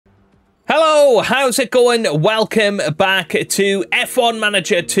Yo, how's it going? Welcome back to F1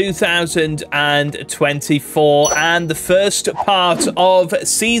 Manager 2024 and the first part of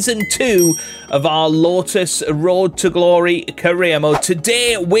Season 2 of our Lotus Road to Glory career mode.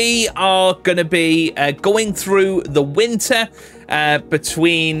 Today we are going to be going through the winter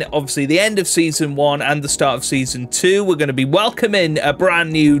between obviously the end of Season 1 and the start of Season 2. We're going to be welcoming a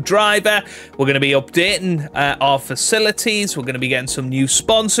brand new driver. We're going to be updating our facilities. We're going to be getting some new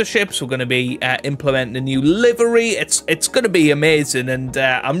sponsorships. We're going to be implementing a new livery. It's going to be amazing, and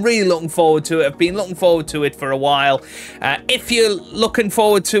I'm really looking forward to it. I've been looking forward to it for a while. If you're looking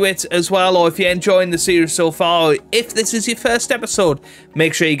forward to it as well, or if you're enjoying the series so far, if this is your first episode,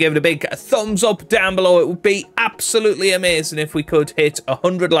 make sure you give it a big thumbs up down below. It would be absolutely amazing if we could hit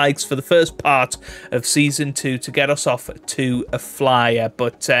 100 likes for the first part of Season 2 to get us off to a flyer.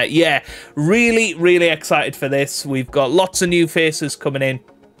 But yeah, really excited for this. We've got lots of new faces coming in,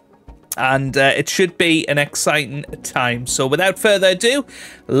 and it should be an exciting time. So without further ado,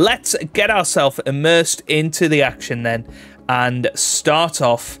 let's get ourselves immersed into the action then and start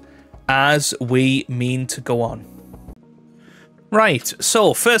off as we mean to go on. Right,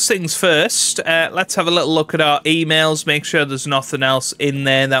 so first things first, let's have a little look at our emails, make sure there's nothing else in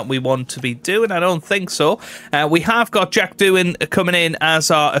there that we want to be doing. I don't think so. We have got Jack Doohan coming in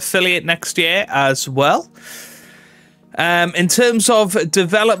as our affiliate next year as well. In terms of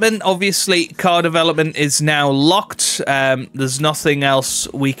development, obviously car development is now locked. There's nothing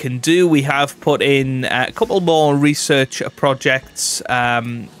else we can do. We have put in a couple more research projects.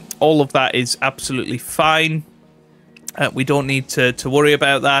 All of that is absolutely fine. We don't need to worry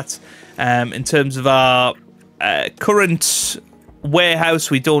about that. In terms of our current warehouse,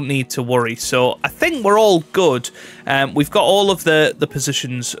 we don't need to worry. So I think we're all good. We've got all of the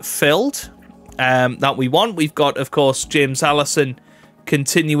positions filled that we want. We've got, of course, James Allison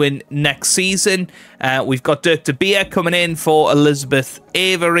continuing next season. We've got Dirk de Beer coming in for Elizabeth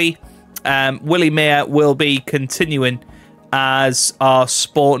Avery. Willie Mayer will be continuing as our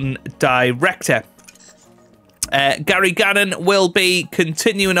sporting director. Gary Gannon will be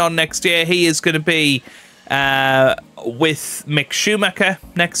continuing on next year. He is going to be with Mick Schumacher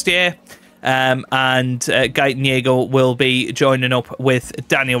next year. And Gaetan Diego will be joining up with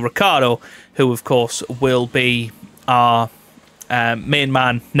Daniel Ricciardo, who, of course, will be our main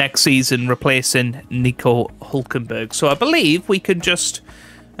man next season, replacing Nico Hülkenberg. So I believe we can just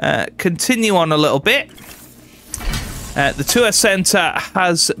continue on a little bit. The tour centre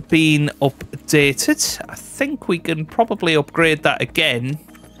has been updated. I think we can probably upgrade that again.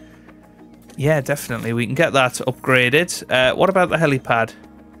 Yeah, definitely. We can get that upgraded. What about the helipad?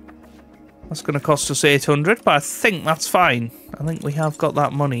 That's going to cost us 800, but I think that's fine. I think we have got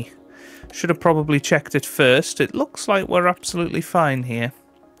that money. Should have probably checked it first. It looks like we're absolutely fine here.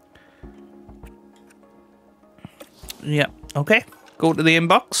 Yeah, okay. Go to the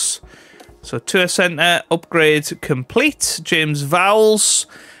inbox. So, Tour Centre upgrade complete. James Vowles.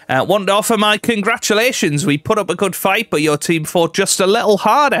 Want to offer my congratulations. We put up a good fight, but your team fought just a little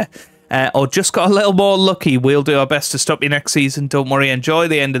harder. Or just got a little more lucky. We'll do our best to stop you next season. Don't worry. Enjoy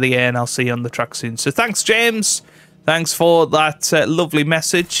the end of the year, and I'll see you on the track soon. So, thanks, James. Thanks for that lovely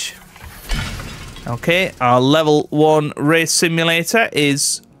message. Okay, our level 1 race simulator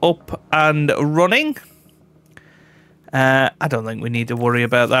is up and running. I don't think we need to worry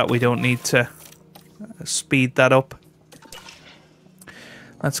about that. We don't need to speed that up.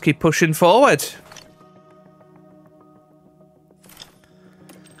 Let's keep pushing forward.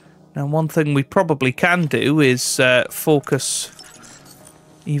 Now, one thing we probably can do is focus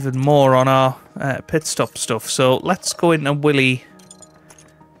even more on our pit stop stuff. So let's go into Willie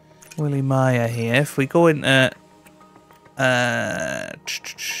Meyer here. If we go into...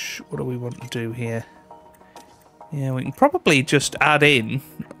 what do we want to do here? Yeah, we can probably just add in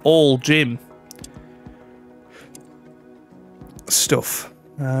all gym stuff.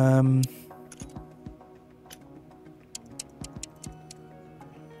 So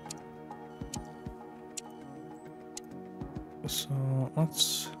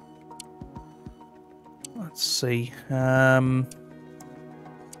let's see.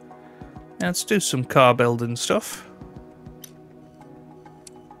 Let's do some car building stuff.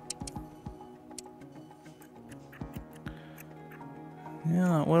 Yeah,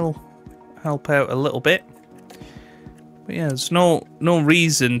 that will help out a little bit. But yeah, there's no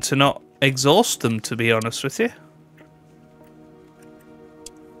reason to not exhaust them, to be honest with you.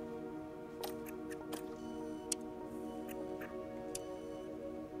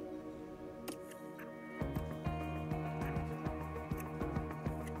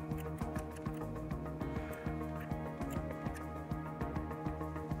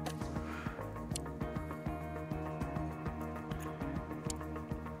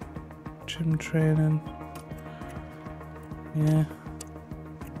 Gym training. Yeah.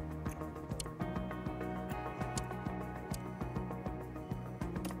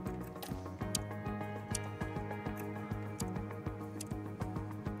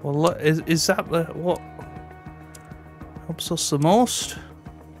 Well, look, is that what helps us the most?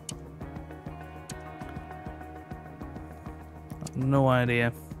 No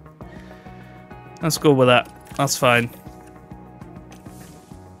idea. Let's go with that. That's fine.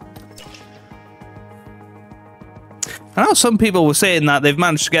 I know some people were saying that they've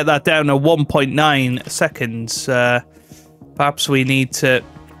managed to get that down to 1.9 seconds. Perhaps we need to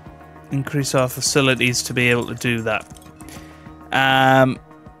increase our facilities to be able to do that.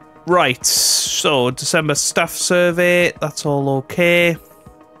 Right, so December staff survey, that's all okay.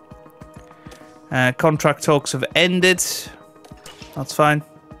 Contract talks have ended. That's fine.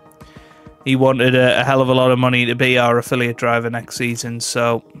 He wanted a hell of a lot of money to be our affiliate driver next season,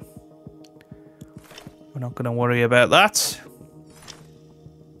 so we're not going to worry about that.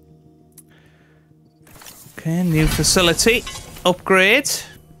 Okay, new facility. Upgrade.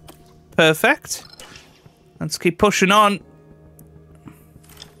 Perfect. Let's keep pushing on.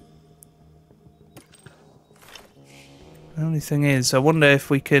 The only thing is, I wonder if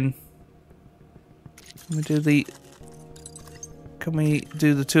we can... Can we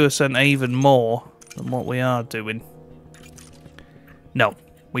do the tour centre even more than what we are doing? No,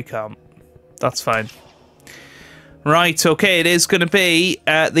 we can't. That's fine. Right, okay, it is going to be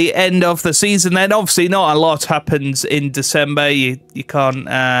at the end of the season then. Obviously, not a lot happens in December. You can't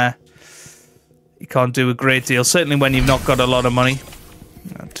do a great deal. Certainly when you've not got a lot of money.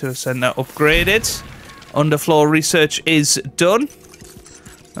 Tour centre upgraded. Underfloor research is done.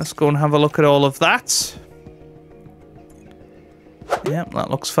 Let's go and have a look at all of that. Yep, that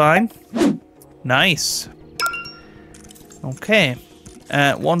looks fine. Nice. Okay.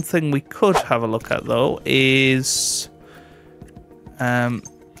 One thing we could have a look at, though, is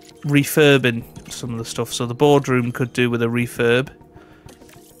refurbing some of the stuff. So the boardroom could do with a refurb.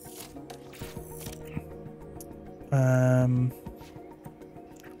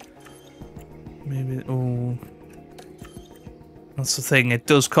 Maybe... Oh... That's the thing, it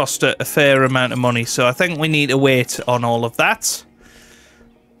does cost a fair amount of money, so I think we need to wait on all of that.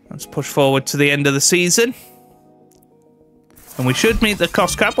 Let's push forward to the end of the season. And we should meet the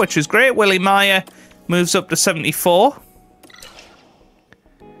cost cap, which is great. Willie Meyer moves up to 74.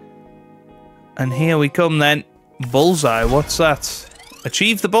 And here we come then. Bullseye, what's that?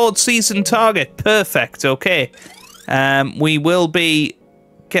 Achieve the board season target. Perfect, okay. We will be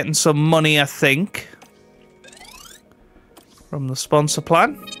getting some money, I think, from the sponsor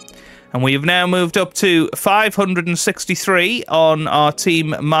plan. And we have now moved up to 563 on our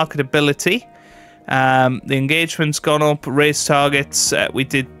team marketability. The engagement's gone up, race targets, we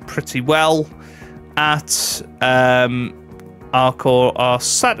did pretty well at. Our core are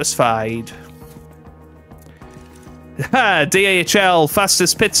satisfied. DAHL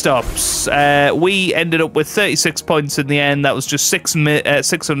fastest pit stops. We ended up with 36 points in the end. That was just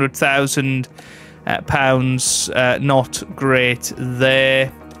 600,000 pounds. Not great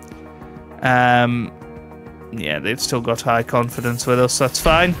there. Yeah, they've still got high confidence with us. That's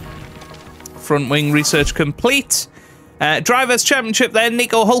fine. Front wing research complete. Drivers' Championship then.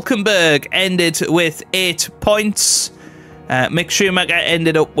 Nico Hulkenberg ended with 8 points. Mick Schumacher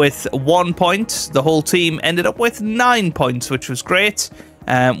ended up with 1 point. The whole team ended up with 9 points, which was great.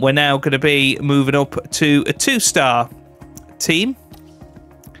 We're now going to be moving up to a 2-star team.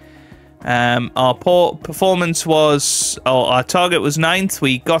 Our performance was... our target was 9th.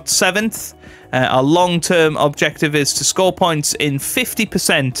 We got 7th. Our long-term objective is to score points in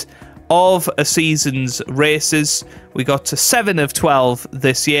 50% of a season's races. We got to 7 of 12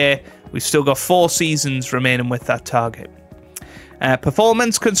 this year. We've still got 4 seasons remaining with that target.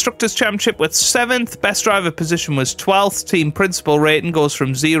 Performance, Constructors Championship with 7th. Best driver position was 12th. Team principal rating goes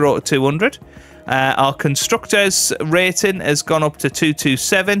from 0 to 200. Our Constructors rating has gone up to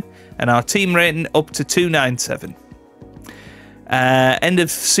 227. And our team rating up to 297. End of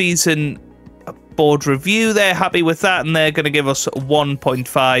season board review. They're happy with that, and they're going to give us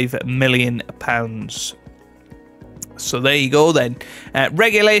 £1.5 million. So there you go then.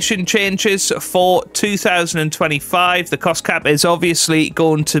 Regulation changes for 2025. The cost cap is obviously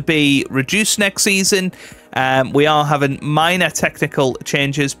going to be reduced next season. We are having minor technical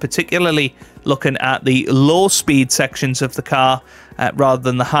changes, particularly looking at the low speed sections of the car rather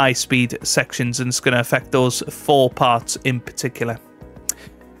than the high speed sections, and it's going to affect those 4 parts in particular.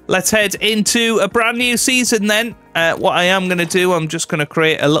 Let's head into a brand new season then. What I am going to do, I'm just going to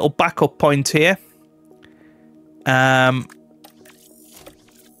create a little backup point here.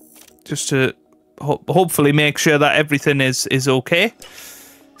 just to hopefully make sure that everything is okay.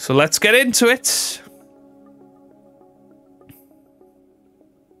 So let's get into it.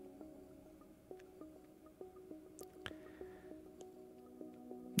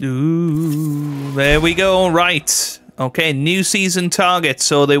 Ooh, there we go. Right. Okay, new season target.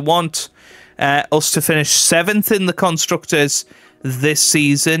 So they want us to finish 7th in the Constructors this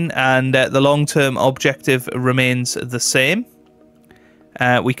season, and the long-term objective remains the same.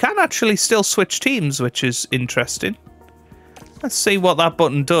 We can actually still switch teams, which is interesting. Let's see what that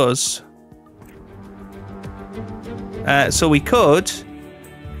button does. So we could...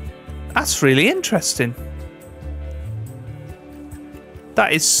 That's really interesting.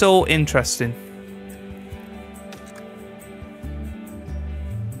 That is so interesting.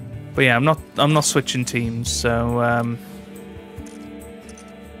 But yeah, I'm not switching teams, so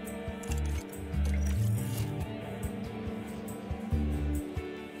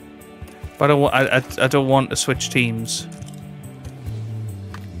but I don't want to switch teams.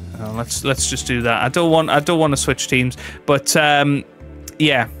 Oh, let's just do that. I don't want to switch teams, but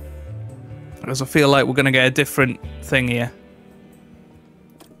yeah, because I feel like we're gonna get a different thing here.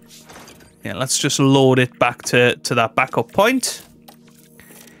 Yeah, let's just load it back to that backup point,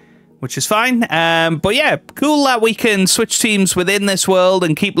 which is fine. But yeah, cool that we can switch teams within this world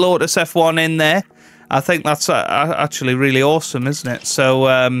and keep Lotus F1 in there. I think that's actually really awesome, isn't it?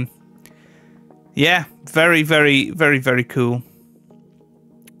 So yeah, very, very, very, very cool.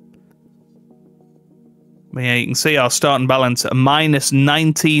 But yeah, you can see our starting balance minus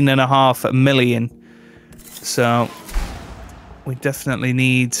 19.5 million. So we definitely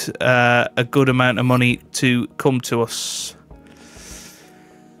need a good amount of money to come to us.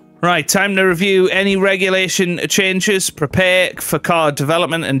 Right, time to review any regulation changes, prepare for car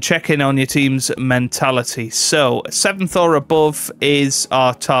development, and check in on your team's mentality. So, 7th or above is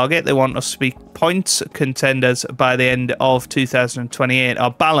our target. They want us to be points contenders by the end of 2028. Our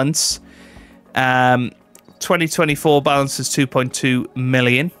balance, 2024 balance is 2.2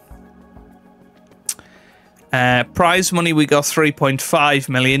 million. Prize money, we got 3.5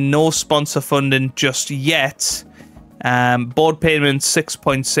 million. No sponsor funding just yet. Board payments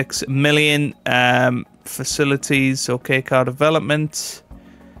 6.6 million. Facilities, okay, car development.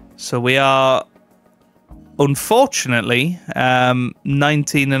 So we are, unfortunately,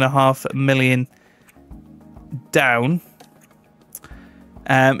 19.5 million down.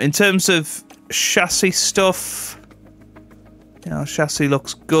 In terms of chassis stuff, you know, chassis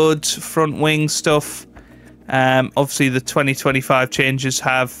looks good. Front wing stuff. Obviously, the 2025 changes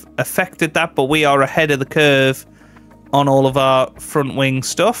have affected that, but we are ahead of the curve on all of our front wing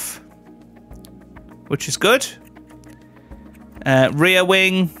stuff, which is good. Rear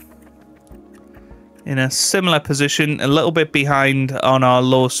wing in a similar position, a little bit behind on our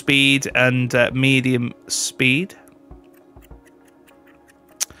low speed and medium speed.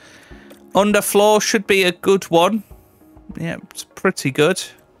 Underfloor should be a good one. Yeah, it's pretty good.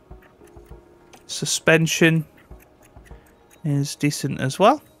 Suspension is decent as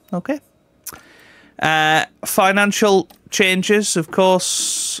well. Okay. Financial changes, of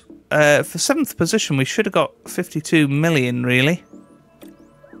course. For 7th position, we should have got 52 million, really.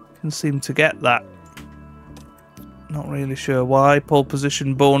 Didn't seem to get that. Not really sure why. Pole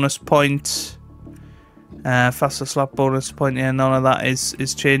position bonus point. Fastest lap bonus point. Yeah, none of that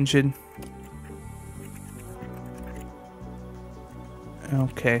is changing.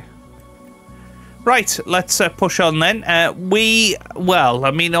 Okay. Right, let's push on then. Well,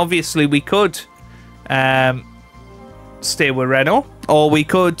 I mean, obviously we could stay with Renault, or we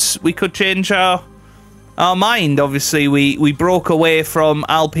could change our mind. Obviously, we broke away from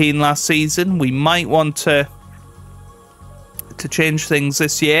Alpine last season. We might want to change things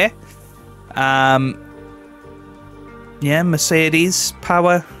this year. Yeah, Mercedes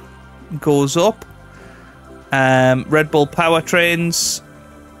power goes up. Red Bull powertrains,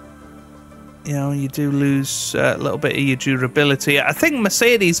 you know, you do lose a little bit of your durability. I think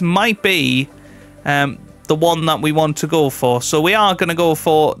Mercedes might be the one that we want to go for. So we are going to go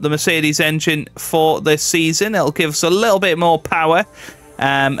for the Mercedes engine for this season. It'll give us a little bit more power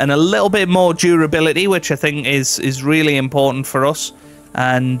and a little bit more durability, which I think is really important for us.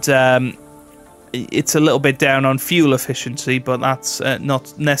 And it's a little bit down on fuel efficiency, but that's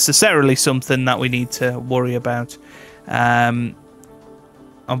not necessarily something that we need to worry about.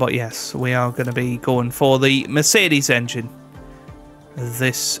 But yes, we are going to be going for the Mercedes engine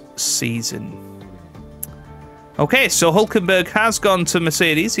this season. Okay, so Hulkenberg has gone to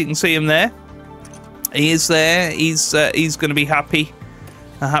Mercedes. You can see him there. He is there. He's going to be happy.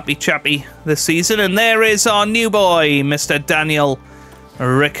 A happy chappy this season. And there is our new boy, Mr. Daniel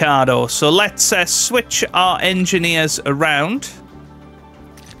Ricciardo. So let's switch our engineers around.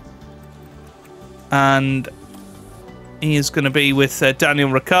 And he is going to be with Daniel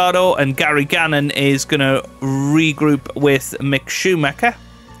Ricciardo, and Gary Gannon is going to regroup with Mick Schumacher.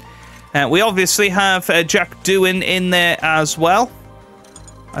 We obviously have Jack Doohan in there as well.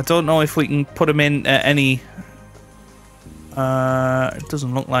 I don't know if we can put him in any... it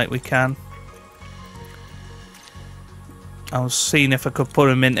doesn't look like we can. I was seeing if I could put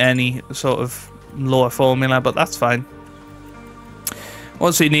him in any sort of lower formula, but that's fine.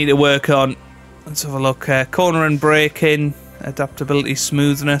 What's he need to work on? Let's have a look. Corner and braking, adaptability,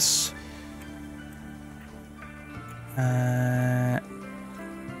 smoothness. Yeah,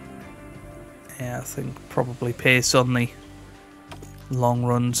 I think probably pace on the long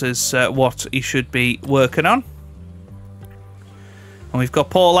runs is what he should be working on. And we've got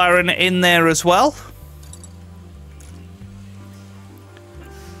Paul Aaron in there as well.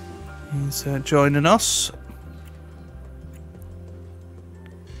 He's joining us.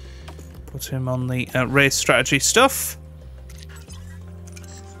 Put him on the race strategy stuff.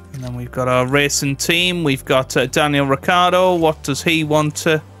 And then we've got our racing team. We've got Daniel Ricciardo. What does he want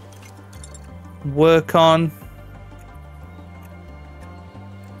to work on?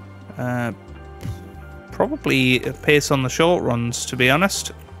 Probably pace on the short runs, to be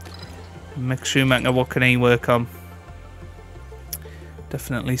honest. Mick Schumacher, what can he work on?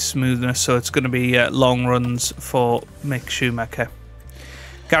 Definitely smoothness, so it's going to be long runs for Mick Schumacher.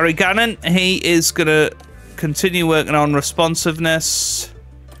 Gary Gannon, he is going to continue working on responsiveness.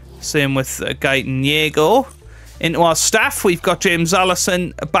 Same with Guyton Diego. Into our staff, we've got James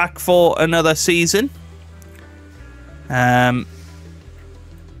Allison back for another season. There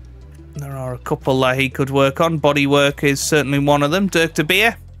are a couple that he could work on. Bodywork is certainly one of them. Dirk de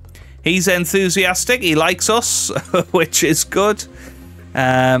Beer, he's enthusiastic. He likes us, which is good.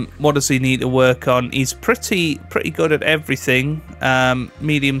 What does he need to work on? He's pretty good at everything.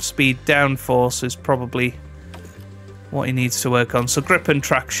 Medium speed downforce is probably what he needs to work on. So grip and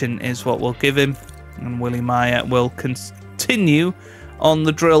traction is what we'll give him. And Willie Meyer will continue on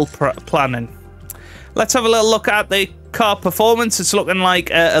the drill planning. Let's have a little look at the car performance. It's looking like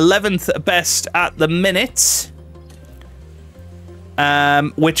 11th best at the minute.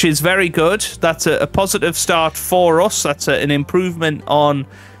 Which is very good. That's a positive start for us. That's an improvement on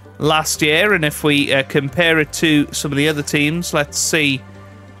last year. And if we compare it to some of the other teams, let's see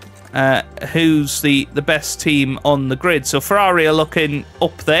who's the best team on the grid. So Ferrari are looking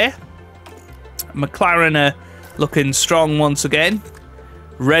up there. McLaren are looking strong once again.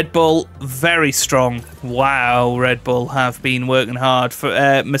 Red Bull, very strong. Wow, Red Bull have been working hard. For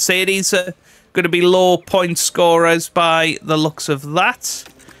Mercedes going to be low point scorers by the looks of that.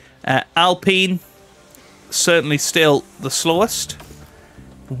 Alpine, certainly still the slowest.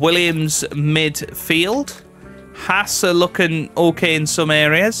 Williams, midfield. Haas are looking okay in some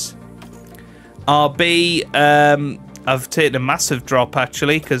areas. RB have taken a massive drop,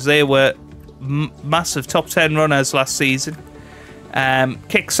 actually, because they were massive top 10 runners last season.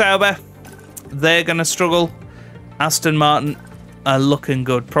 Kick Sauber, they're going to struggle. Aston Martin are looking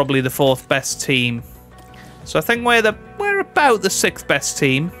good, probably the 4th best team. So I think we're about the 6th best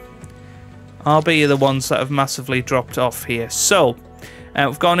team. RB are the ones that have massively dropped off here. So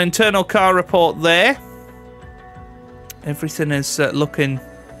we've got an internal car report there. Everything is looking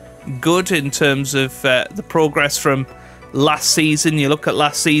good in terms of the progress from last season. You look at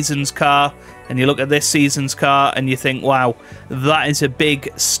last season's car and you look at this season's car and you think, wow, that is a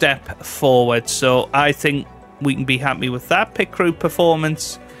big step forward. So I think we can be happy with that. Pit crew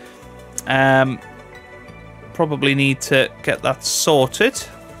performance, probably need to get that sorted.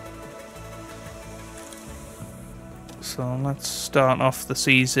 So let's start off the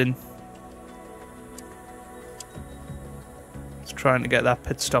season. Let's trying to get that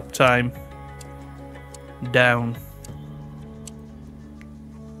pit stop time down.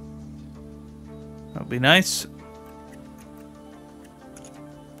 That'd be nice.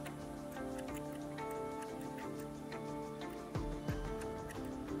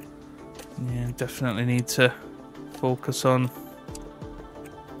 Yeah, definitely need to focus on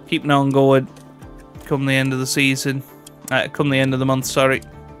keeping on going come the end of the season. Come the end of the month, sorry.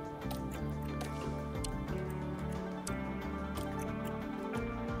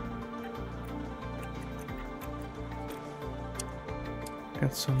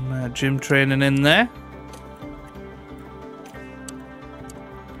 Get some gym training in there.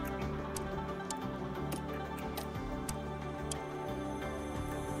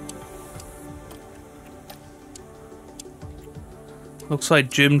 Looks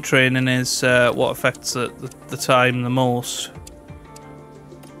like gym training is what affects the time the most.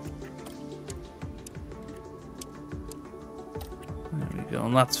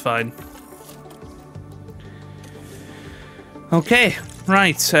 that's fine. Okay,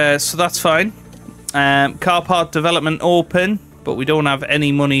 right, so that's fine. Car part development open, but we don't have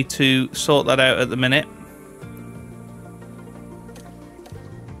any money to sort that out at the minute.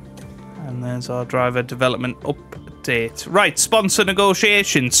 And there's our driver development update. Right, sponsor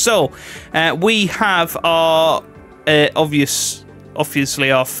negotiations. So, we have our,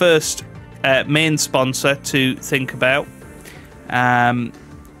 obviously our first main sponsor to think about. And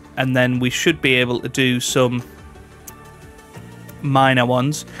then we should be able to do some minor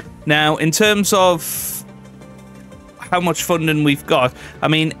ones. Now, in terms of how much funding we've got, I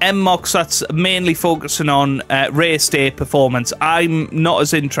mean, MMOX, that's mainly focusing on race day performance. I'm not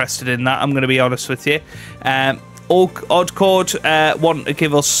as interested in that, I'm going to be honest with you. Oddcode want to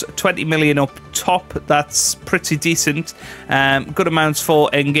give us 20 million up top. That's pretty decent. Good amounts for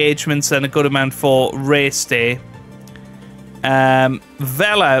engagements and a good amount for race day.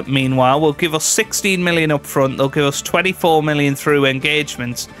 Vela, meanwhile, will give us 16 million up front. They'll give us 24 million through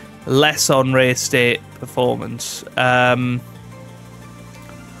engagements, less on race day performance. Kind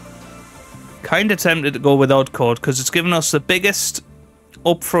of tempted to go with Oddcode because it's given us the biggest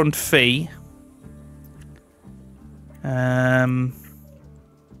upfront fee. I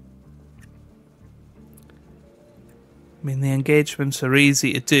mean, the engagements are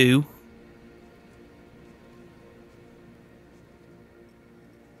easy to do.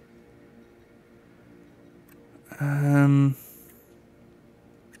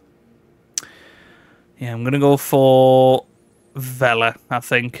 Yeah, I'm going to go for Vela, I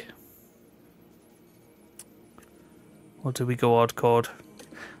think. Or do we go Oddcode?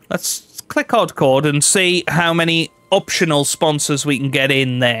 Let's click Oddcode and see how many optional sponsors we can get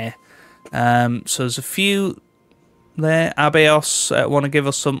in there. So there's a few there. Abeos want to give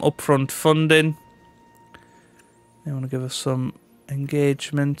us some upfront funding. They want to give us some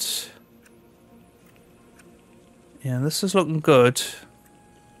engagement. Yeah, this is looking good.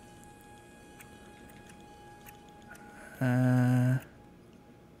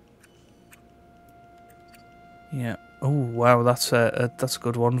 Yeah. Oh wow, that's a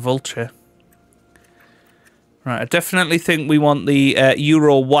good one. Vulture. Right, I definitely think we want the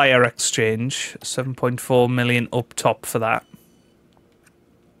Euro wire exchange. 7.4 million up top for that.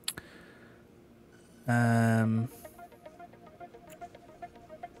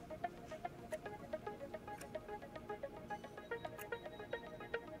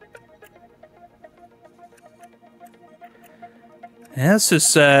 Yeah, this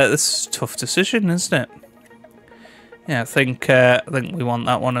is a tough decision, isn't it? Yeah, I think we want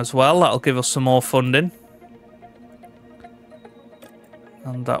that one as well. That'll give us some more funding.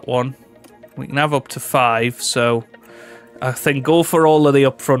 And that one, we can have up to 5. So I think go for all of the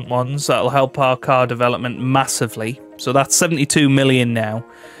upfront ones. That'll help our car development massively. So that's 72 million now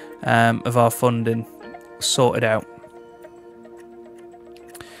of our funding sorted out.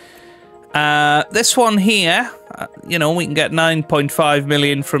 This one here, you know, we can get 9.5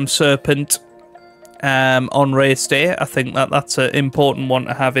 million from Serpent on race day. I think that's an important one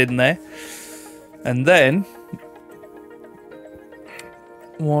to have in there. And then,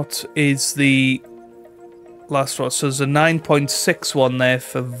 what is the last one? So there's a 9.6 one there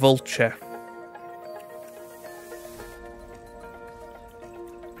for Vulture.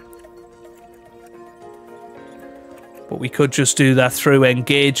 But we could just do that through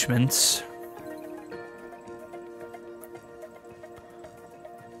engagements.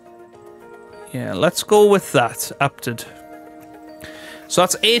 Yeah, let's go with that. Apted. So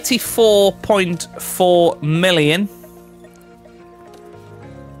that's 84.4 million.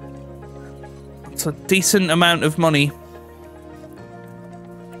 That's a decent amount of money.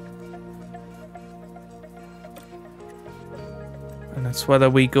 And it's whether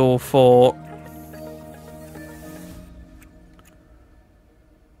we go for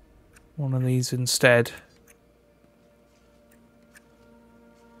one of these instead.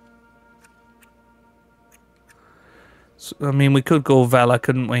 So, I mean, we could go Vela,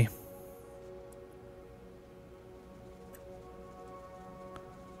 couldn't we?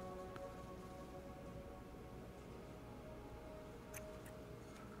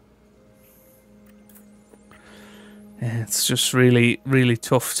 Yeah, it's just really, really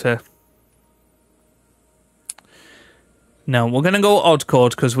tough to... No, we're going to go Oddcode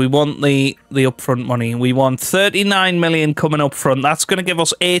because we want the upfront money. We want 39 million coming up front. That's going to give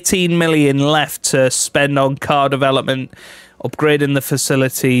us 18 million left to spend on car development, upgrading the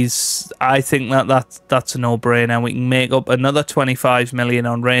facilities. I think that's a no-brainer. We can make up another 25 million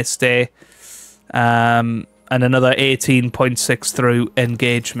on race day, and another 18.6 through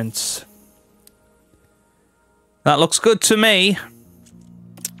engagements. That looks good to me.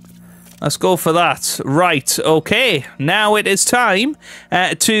 Let's go for that. Right, okay. Now it is time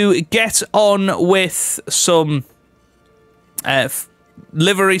to get on with some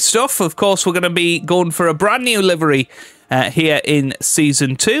livery stuff. Of course, we're going to be going for a brand new livery here in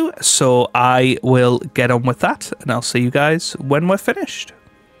Season 2. So I will get on with that, and I'll see you guys when we're finished.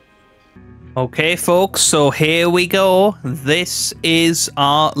 Okay, folks, so here we go. This is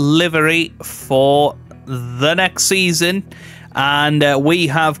our livery for the next season. And we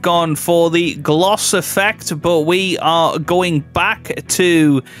have gone for the gloss effect, but we are going back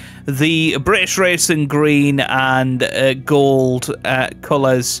to the British Racing green and gold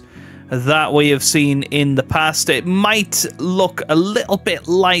colours that we have seen in the past. It might look a little bit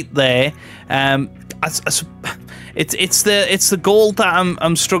light there. It's the gold that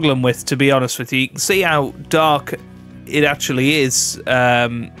I'm struggling with, to be honest with you. You can see how dark it actually is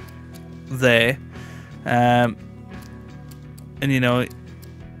there. And, you know,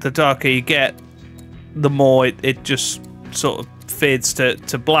 the darker you get, the more it just sort of fades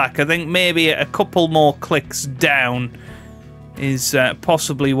to black. I think maybe a couple more clicks down is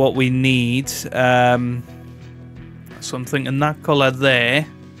possibly what we need. So I'm thinking that colour there.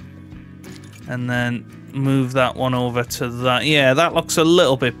 And then move that one over to that. Yeah, that looks a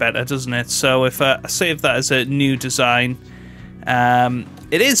little bit better, doesn't it? So if I save that as a new design,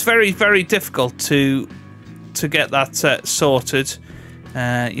 it is very, very difficult to get that sorted.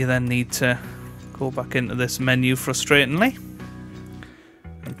 You then need to go back into this menu frustratingly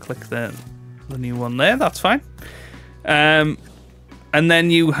and click the new one there. That's fine. And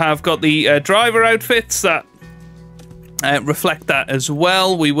then you have got the driver outfits that reflect that as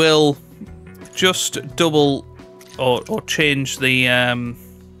well. We will just double or change the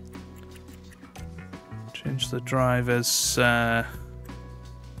driver's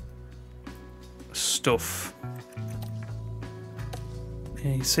stuff.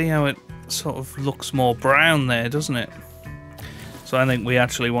 Yeah, you see how it sort of looks more brown there, doesn't it? So I think we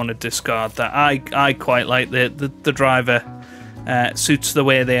actually want to discard that. I quite like the driver suits the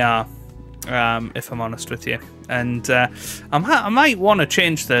way they are, if I'm honest with you. And I might want to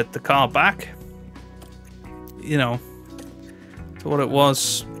change the car back, you know, to what it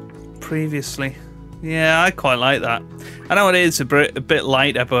was previously. Yeah, I quite like that. I know it is a bit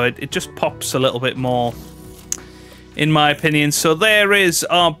lighter, but it just pops a little bit more, in my opinion. So there is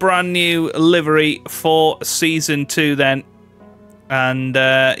our brand new livery for Season 2 then. And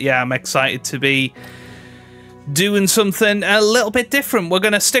yeah, I'm excited to be doing something a little bit different. We're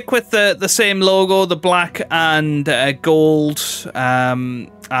going to stick with the same logo, the black and gold. And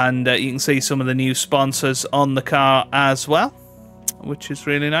you can see some of the new sponsors on the car as well, which is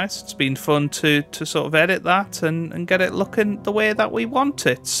really nice. It's been fun to sort of edit that and get it looking the way that we want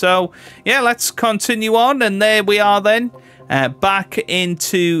it. So yeah, let's continue on, and there we are then, back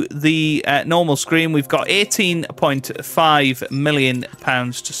into the normal screen. We've got £18.5 million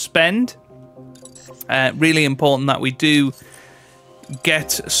to spend. Really important that we do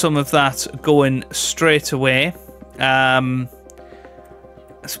get some of that going straight away.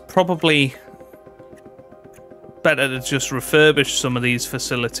 It's probably better to just refurbish some of these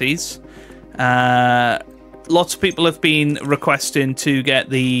facilities. Lots of people have been requesting to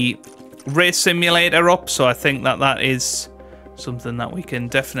get the race simulator up, so I think that is something that we can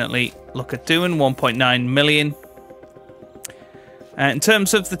definitely look at doing. 1.9 million. In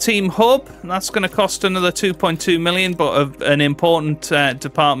terms of the team hub, that's going to cost another 2.2 million, but an important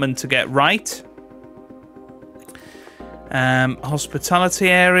department to get right. Hospitality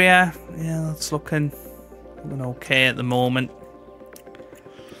area, yeah, that's looking okay at the moment.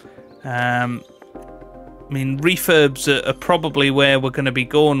 I mean, refurbs are probably where we're going to be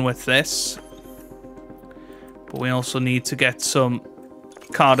going with this, but we also need to get some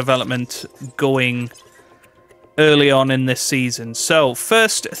car development going early on in this season. So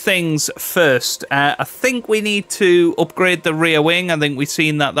first things first, I think we need to upgrade the rear wing. I think we've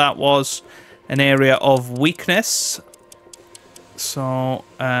seen that was an area of weakness. So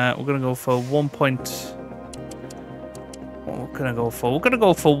we're going to go for 1. What we're going to go for? We're going to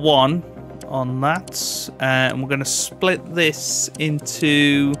go for 1 on that, and we're going to split this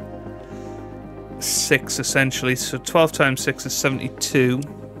into 6 essentially. So 12 times 6 is 72.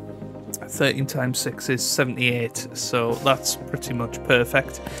 13 times 6 is 78, so that's pretty much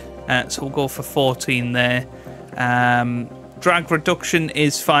perfect. So we'll go for 14 there. Drag reduction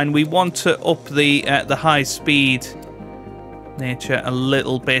is fine. We want to up the high speed nature a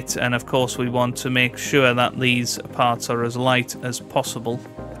little bit, and of course we want to make sure that these parts are as light as possible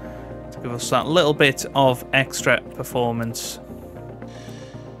to give us that little bit of extra performance.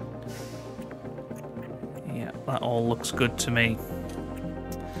 Yeah, that all looks good to me.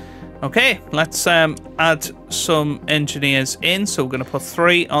 Okay, let's add some engineers in. So we're going to put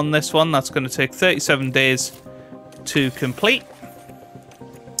 3 on this one. That's going to take 37 days to complete.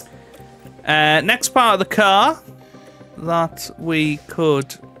 Next part of the car that we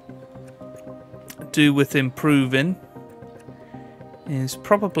could do with improving is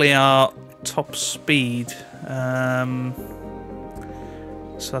probably our top speed.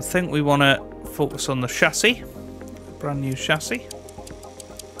 So I think we want to focus on the chassis, brand new chassis.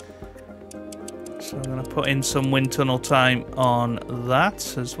 So I'm going to put in some wind tunnel time on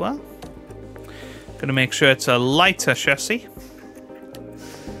that as well. Going to make sure it's a lighter chassis.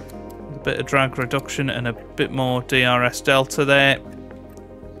 A bit of drag reduction and a bit more DRS delta there.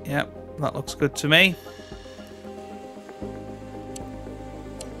 Yep, that looks good to me.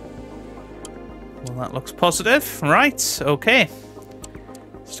 Well, that looks positive. Right, okay.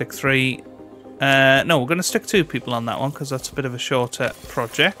 Stick 3. No, we're going to stick 2 people on that one because that's a bit of a shorter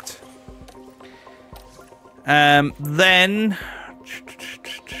project. Then,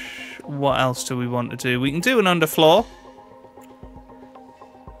 what else do we want to do? We can do an underfloor.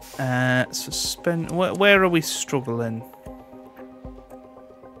 Suspend. Where are we struggling?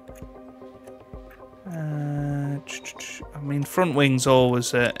 I mean, front wing's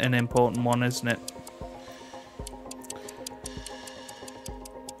always an important one, isn't it?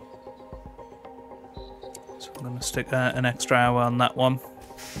 So I'm going to stick an extra hour on that one.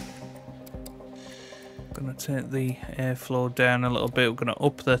 Going to take the airflow down a little bit. We're going to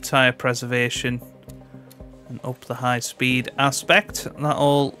up the tyre preservation and up the high speed aspect. That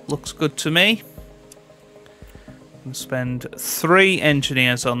all looks good to me. I'm going to spend 3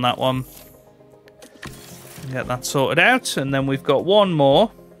 engineers on that one. Get that sorted out, and then we've got one more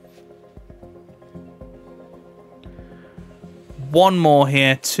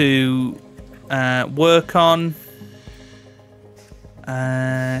here to work on.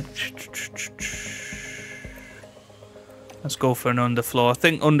 Let's go for an underfloor. I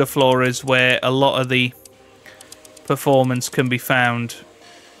think underfloor is where a lot of the performance can be found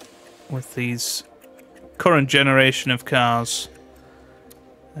with these current generation of cars.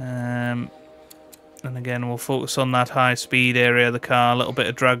 And again, we'll focus on that high speed area of the car. A little bit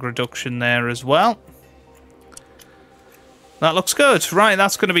of drag reduction there as well. That looks good. Right,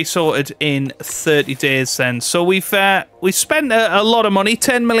 that's going to be sorted in 30 days then. So we spent a lot of money,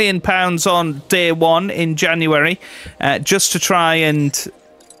 £10 million on day 1 in January, just to try and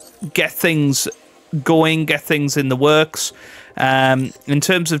get things going, get things in the works. In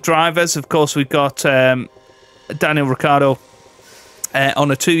terms of drivers, of course, we've got Daniel Ricciardo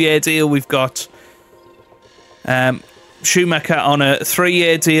on a 2-year deal. We've got Schumacher on a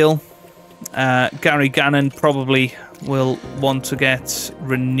 3-year deal. Gary Gannon probably will want to get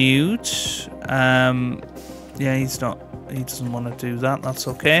renewed. Yeah, he doesn't want to do that. That's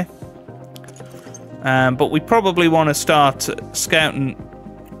okay. But we probably want to start scouting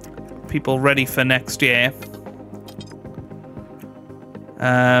people ready for next year.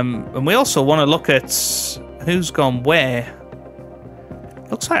 And we also want to look at who's gone where.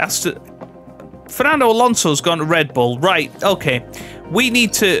 Looks like Fernando Alonso's gone to Red Bull. Right, okay. We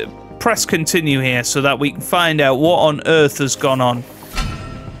need to press continue here so that we can find out what on earth has gone on.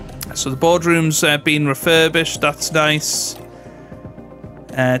 So the boardroom's been refurbished. That's nice.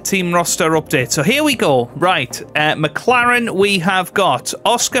 Team roster update. So here we go. Right. McLaren, we have got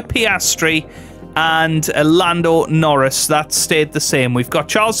Oscar Piastri and Lando Norris. That stayed the same. We've got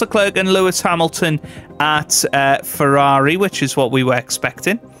Charles Leclerc and Lewis Hamilton at Ferrari, which is what we were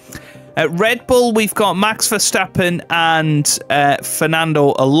expecting. At Red Bull, we've got Max Verstappen and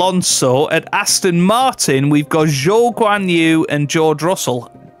Fernando Alonso. At Aston Martin, we've got Zhou Guanyu and George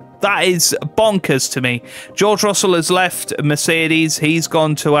Russell. That is bonkers to me. George Russell has left Mercedes. He's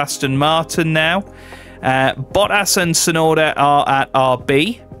gone to Aston Martin now. Bottas and Tsunoda are at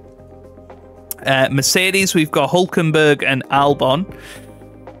RB. Mercedes, we've got Hülkenberg and Albon.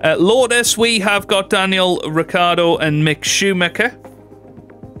 At Lotus, we have got Daniel Ricciardo and Mick Schumacher.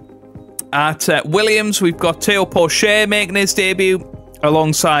 At Williams, we've got Théo Pourchaire making his debut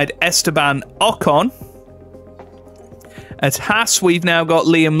alongside Esteban Ocon. At Haas, we've now got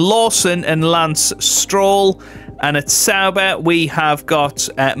Liam Lawson and Lance Stroll. And at Sauber, we have got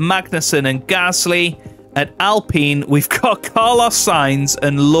Magnussen and Gasly. At Alpine, we've got Carlos Sainz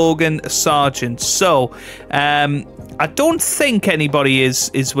and Logan Sargent. So, I don't think anybody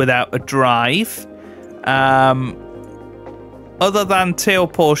is without a drive. Other than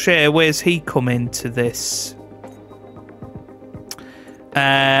Théo Pourchaire, where's he come into this?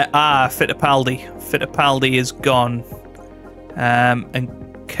 Fittipaldi. Fittipaldi is gone.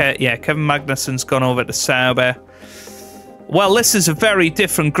 Kevin Magnussen's gone over to Sauber. Well, this is a very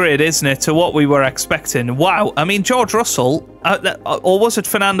different grid, isn't it, to what we were expecting. Wow. I mean, George Russell, or was it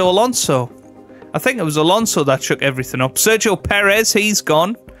Fernando Alonso? I think it was Alonso that shook everything up. Sergio Perez, he's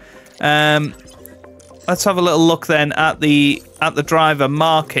gone. Let's have a little look then at the driver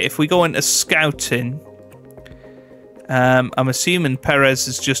market. If we go into scouting, I'm assuming Perez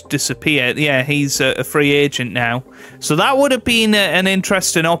has just disappeared. Yeah, he's a free agent now. So that would have been an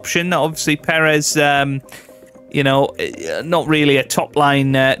interesting option. Obviously, Perez, you know, not really a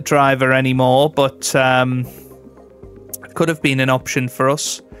top-line driver anymore, but could have been an option for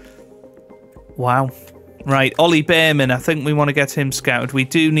us. Wow. Right, Ollie Behrman, I think we want to get him scouted. We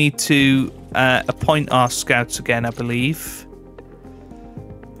do need to appoint our scouts again, I believe.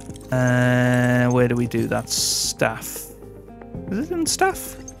 Where do we do that? Staff. Is it in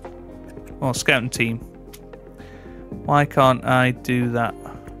staff? Oh, scouting team. Why can't I do that?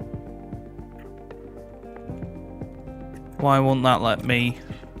 Why won't that let me?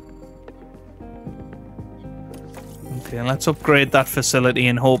 Okay, let's upgrade that facility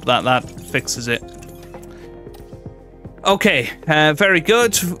and hope that that fixes it. Okay, very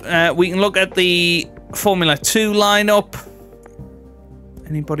good. We can look at the Formula 2 lineup.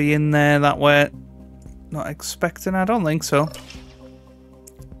 Anybody in there that we're not expecting? I don't think so.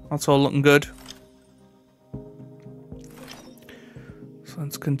 That's all looking good. So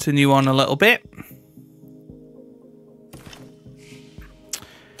let's continue on a little bit.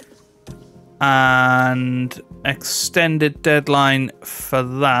 And extended deadline for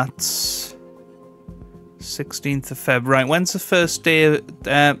that. 16th of Feb. Right, when's the first day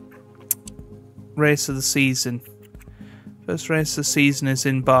race of the season? First race of the season is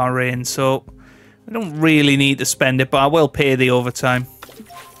in Bahrain, so I don't really need to spend it, but I will pay the overtime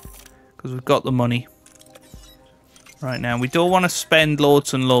because we've got the money right now. We don't want to spend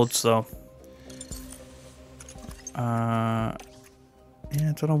loads and loads, though. Yeah,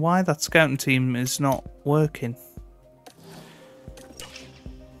 I don't know why that scouting team is not working.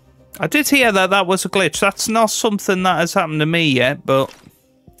 I did hear that that was a glitch. That's not something that has happened to me yet, but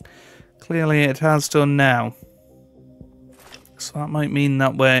clearly it has done now. So that might mean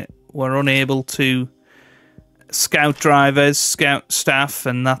that we're unable to scout drivers, scout staff,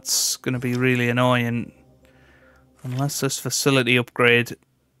 and that's going to be really annoying unless this facility upgrade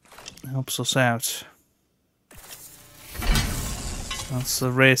helps us out. That's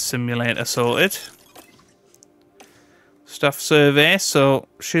the race simulator sorted. Staff survey, so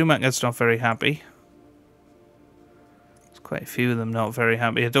Schumacher's not very happy. There's quite a few of them not very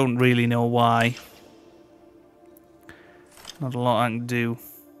happy. I don't really know why. Not a lot I can do.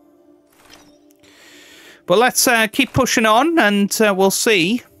 But let's keep pushing on and we'll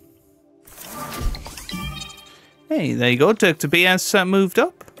see. Hey, there you go. Dirk de Beers moved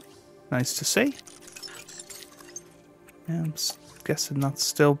up. Nice to see. Yeah, I'm guessing that's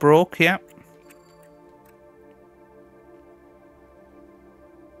still broke, yeah.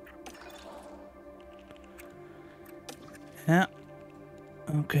 Yeah.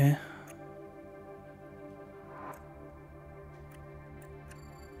 Okay.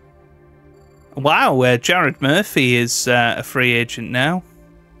 Wow, Jared Murphy is a free agent now.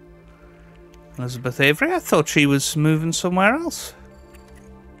 Elizabeth Avery, I thought she was moving somewhere else.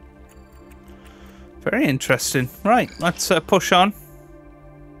 Very interesting. Right, let's push on.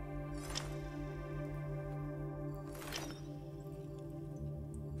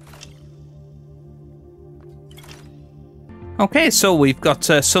 Okay, so we've got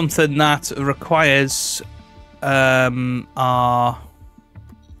something that requires our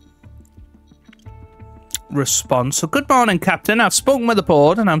response. So good morning, Captain. I've spoken with the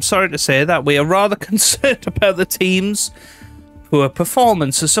board and I'm sorry to say that we are rather concerned about the team's poor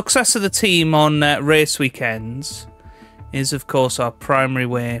performance. The success of the team on race weekends is of course our primary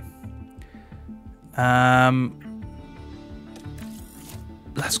way.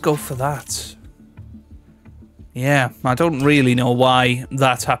 Let's go for that. Yeah, I don't really know why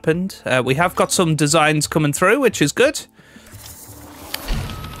that happened. We have got some designs coming through, which is good.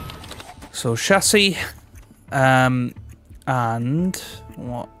 So chassis, and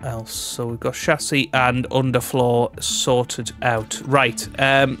what else? So we've got chassis and underfloor sorted out. Right.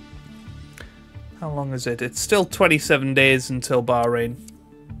 How long is it? It's still 27 days until Bahrain.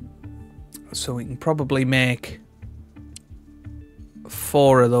 So we can probably make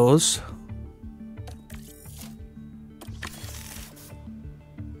 4 of those.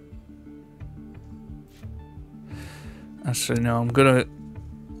 Actually, no, I'm gonna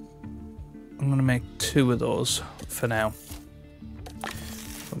make 2 of those for now.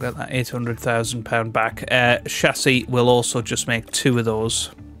 We'll get that £800,000 back. Chassis will also just make 2 of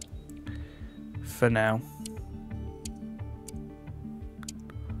those for now.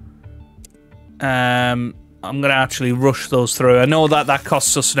 I'm going to actually rush those through. I know that that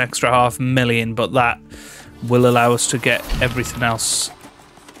costs us an extra $500,000, but that will allow us to get everything else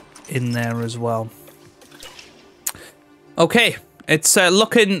in there as well. Okay, it's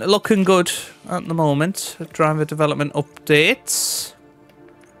looking good at the moment. Driver development updates.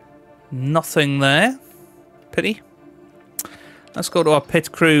 Nothing there. Pity. Let's go to our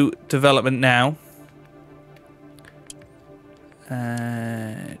pit crew development now.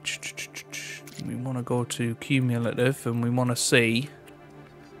 We want to go to cumulative and we want to see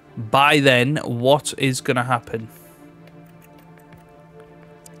by then what is going to happen.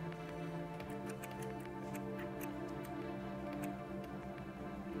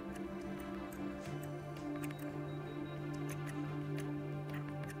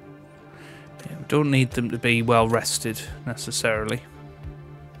 Yeah, we don't need them to be well rested necessarily.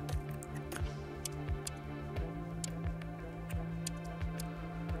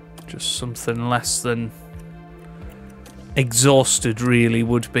 Just something less than exhausted really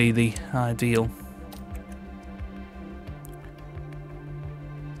would be the ideal.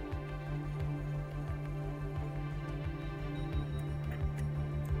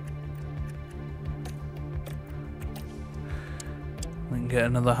 We can get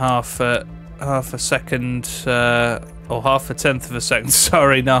another half a second, or half a tenth of a second.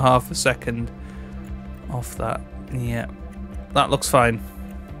 Sorry, not half a second off that. Yeah, that looks fine.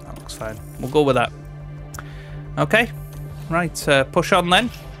 Fine. We'll go with that. Okay. Right, push on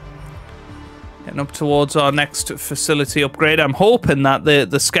then. Getting up towards our next facility upgrade. I'm hoping that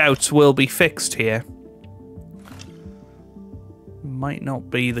the scouts will be fixed here. Might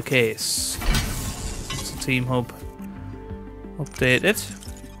not be the case. It's a team hub updated.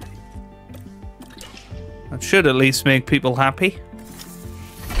 That should at least make people happy.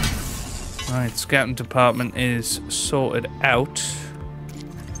 Right, scouting department is sorted out.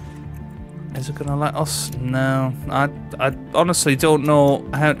 Is it going to let us? No. I honestly don't know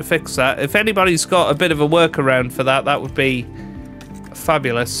how to fix that. If anybody's got a bit of a workaround for that, that would be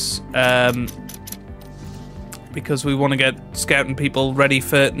fabulous. Because we want to get scouting people ready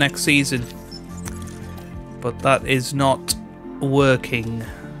for next season. But that is not working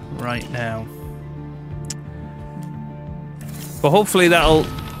right now. But hopefully that'll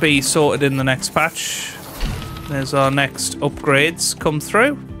be sorted in the next patch. There's our next upgrades come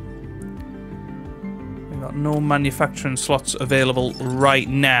through. No manufacturing slots available right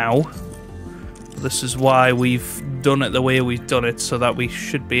now. This is why we've done it the way we've done it, so that we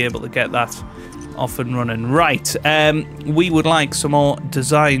should be able to get that off and running. Right, we would like some more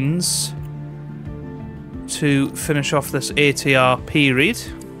designs to finish off this ATR period.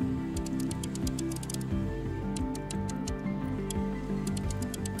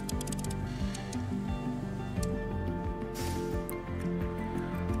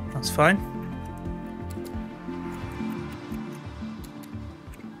 That's fine.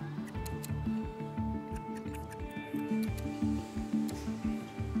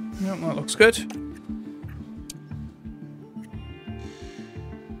 Yep, that looks good.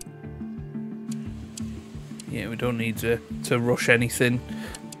 Yeah, we don't need to rush anything.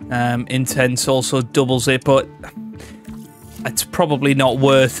 Intense also doubles it, but it's probably not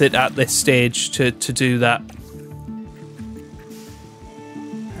worth it at this stage to do that.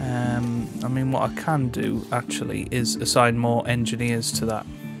 I mean, what I can do actually is assign more engineers to that.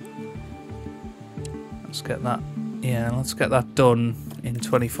 Let's get that. Yeah, let's get that done in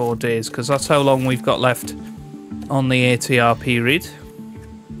 24 days, because that's how long we've got left on the ATR period.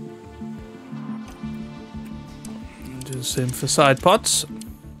 Do the same for side pods.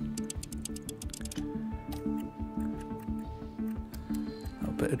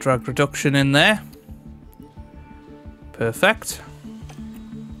 A bit of drag reduction in there. Perfect.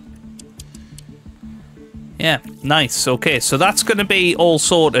 Yeah, nice. Okay, so that's going to be all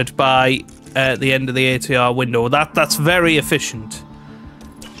sorted by the end of the ATR window. That's very efficient.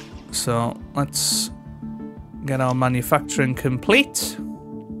 So let's get our manufacturing complete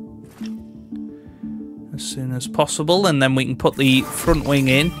as soon as possible, and then we can put the front wing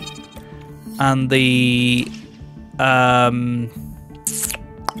in and the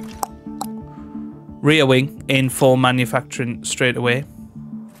rear wing in for manufacturing straight away.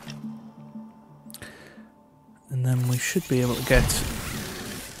 And then we should be able to get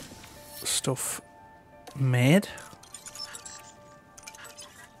stuff made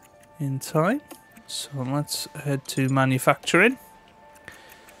in time. So let's head to manufacturing.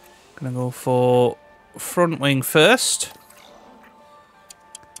 Gonna go for front wing first.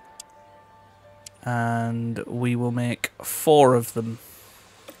 And we will make 4 of them.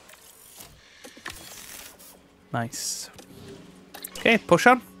 Nice. Okay, push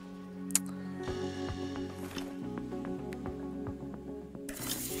on.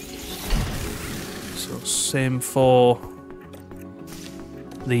 So same for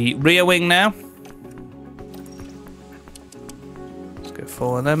the rear wing now. Let's get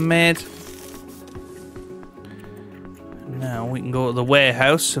 4 of them made. Now we can go to the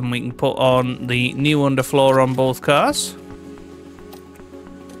warehouse and we can put on the new underfloor on both cars.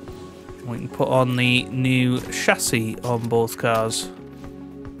 We can put on the new chassis on both cars.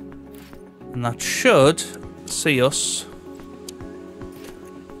 And that should see us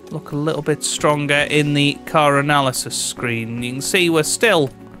look a little bit stronger in the car analysis screen. You can see we're still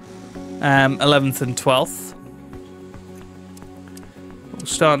 11th and 12th. We're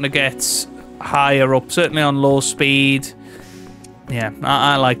starting to get higher up, certainly on low speed. Yeah,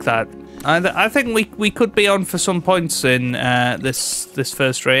 I like that. I think we could be on for some points in this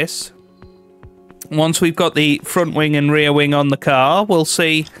first race. Once we've got the front wing and rear wing on the car, we'll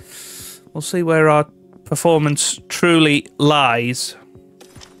see where our performance truly lies.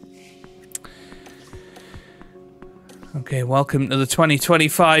 Okay, welcome to the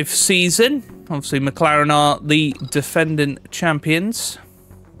 2025 season. Obviously, McLaren are the defending champions.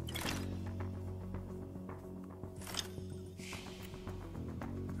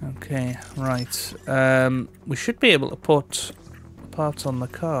 Okay, right. We should be able to put parts on the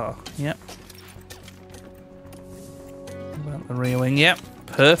car. Yep. About the rear wing. Yep.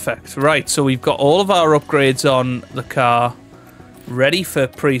 Perfect. Right, so we've got all of our upgrades on the car ready for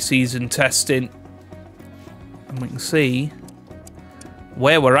pre-season testing. And we can see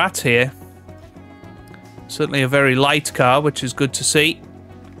where we're at here. Certainly a very light car, which is good to see.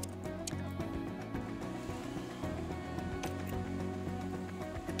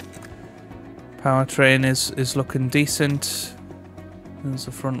 Powertrain is looking decent. There's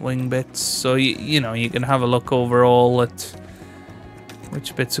the front wing bits. So, you know, you can have a look overall at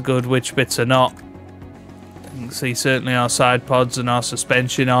which bits are good, which bits are not. You can see certainly our side pods and our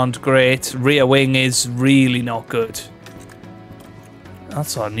suspension aren't great. Rear wing is really not good.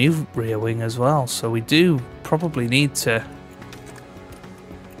 That's our new rear wing as well. So we do probably need to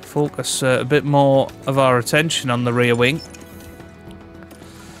focus a bit more of our attention on the rear wing.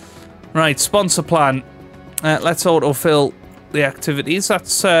 Right, sponsor plan. Let's autofill the activities.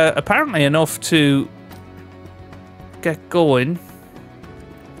 That's apparently enough to get going.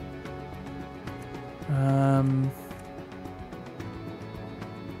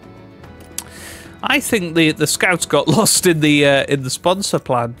 I think the scouts got lost in the sponsor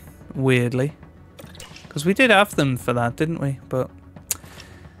plan, weirdly, because we did have them for that, didn't we? But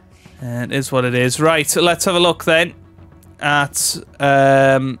it is what it is. Right, so let's have a look then at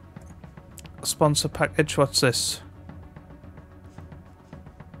sponsor package. What's this?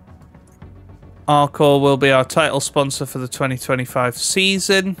 Arcor will be our title sponsor for the 2025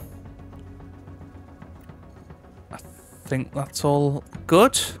 season. I think that's all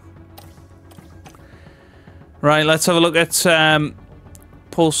good. Right, let's have a look at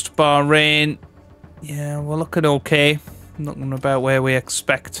post Bahrain. Yeah, we're looking okay. Looking about where we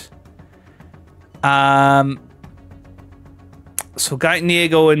expect. So Gaetan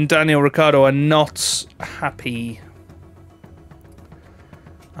Diego and Daniel Ricciardo are not happy.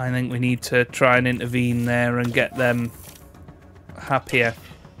 I think we need to try and intervene there and get them happier.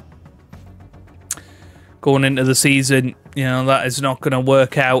 Going into the season, you know, that is not going to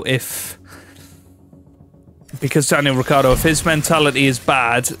work out because Daniel Ricciardo, if his mentality is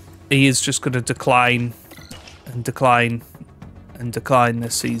bad, he is just going to decline and decline and decline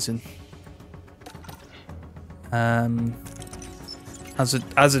this season. As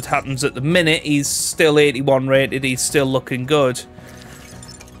it happens at the minute, he's still 81 rated. He's still looking good.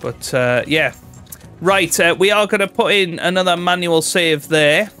 But yeah, right. We are going to put in another manual save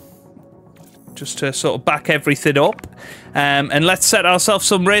there, just to sort of back everything up. And let's set ourselves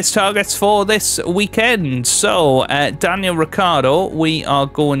some race targets for this weekend. So, Daniel Ricciardo, we're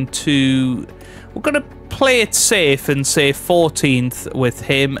going to play it safe and say 14th with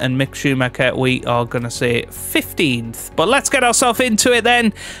him, and Mick Schumacher, we are going to say 15th. But let's get ourselves into it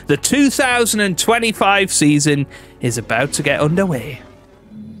then. The 2025 season is about to get underway.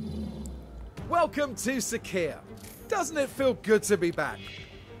 Welcome to Sakhir. Doesn't it feel good to be back?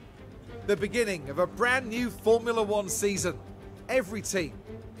 The beginning of a brand new Formula One season. Every team,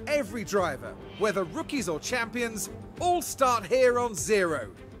 every driver, whether rookies or champions, all start here on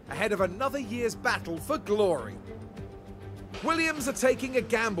zero, ahead of another year's battle for glory. Williams are taking a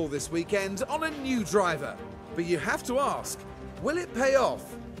gamble this weekend on a new driver, but you have to ask, will it pay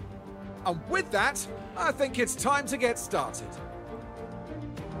off? And with that, I think it's time to get started.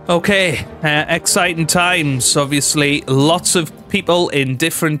 Okay, exciting times. Obviously, lots of people in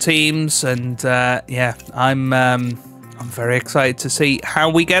different teams, and yeah, I'm I'm very excited to see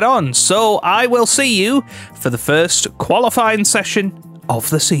how we get on. So I will see you for the first qualifying session of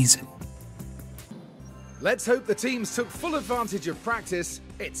the season. Let's hope the teams took full advantage of practice.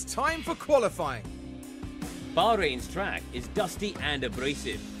 It's time for qualifying. Bahrain's track is dusty and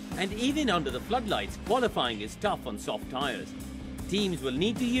abrasive, and even under the floodlights, qualifying is tough on soft tyres. Teams will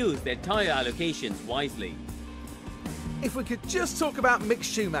need to use their tyre allocations wisely. If we could just talk about Mick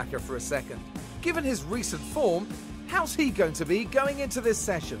Schumacher for a second. Given his recent form, how's he going to be going into this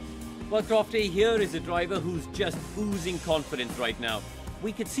session? Well, Crofty, here is a driver who's just oozing confidence right now.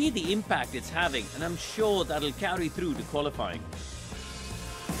 We could see the impact it's having, and I'm sure that'll carry through to qualifying.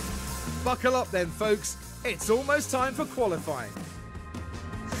 Buckle up then, folks. It's almost time for qualifying.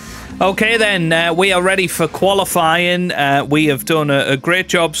 Okay then, we are ready for qualifying. We have done a great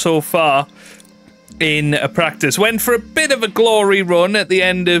job so far in practice. Went for a bit of a glory run at the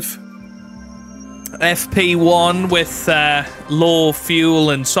end of FP1 with low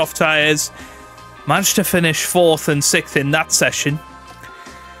fuel and soft tyres. Managed to finish 4th and 6th in that session.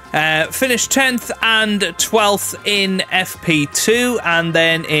 Finished 10th and 12th in FP2, and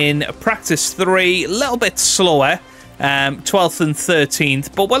then in practice 3, a little bit slower, 12th and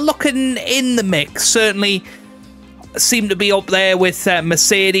 13th, but we're looking in the mix. Certainly seem to be up there with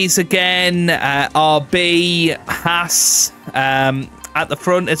Mercedes again, RB, Haas. At the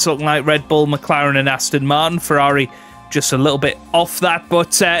front, it's looking like Red Bull, McLaren and Aston Martin. Ferrari just a little bit off that,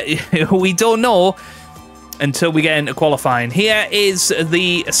 but we don't know until we get into qualifying. Here is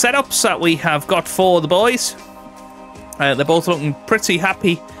the setups that we have got for the boys. They're both looking pretty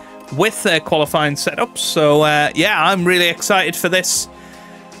happy with their qualifying setups. So, yeah, I'm really excited for this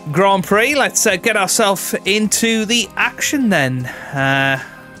Grand Prix. Let's get ourselves into the action then.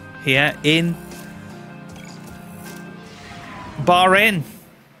 Here in Bahrain.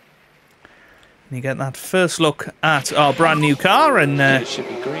 You get that first look at our brand new car, and it should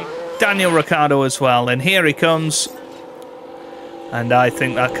be green. Daniel Ricciardo as well, and here he comes, and I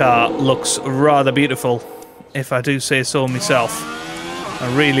think that car looks rather beautiful, if I do say so myself.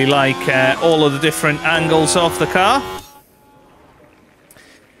 I really like all of the different angles of the car,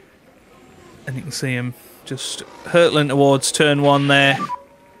 and you can see him just hurtling towards turn 1 there.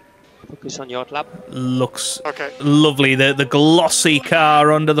 Focus on your lap. Looks lovely, the glossy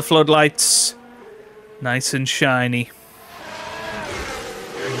car under the floodlights, nice and shiny.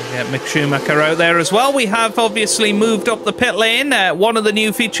 Yeah, Mick Schumacher out there as well. We have obviously moved up the pit lane. One of the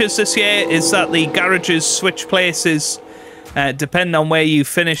new features this year is that the garages switch places depending on where you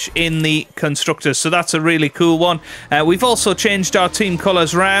finish in the constructors. So that's a really cool one. We've also changed our team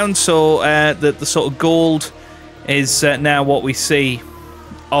colours round, so the sort of gold is now what we see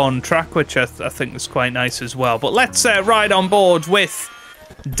on track, which I think is quite nice as well. But let's ride on board with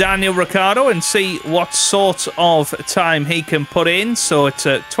Daniel Ricciardo and see what sort of time he can put in. So it's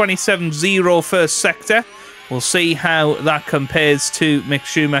a 27.0 first sector. We'll see how that compares to Mick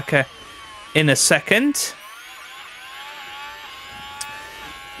Schumacher in a second.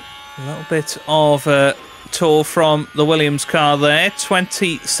 A little bit of a tow from the Williams car there.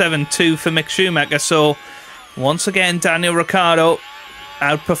 27.2 for Mick Schumacher. So once again, Daniel Ricciardo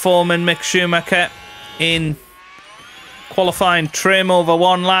outperforming Mick Schumacher in qualifying trim over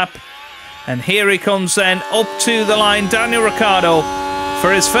 1 lap. And here he comes then up to the line, Daniel Ricciardo,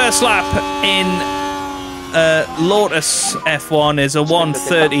 for his first lap in Lotus F1 is a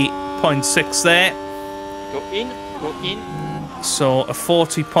 1:30.6 there. Go in, go in. So a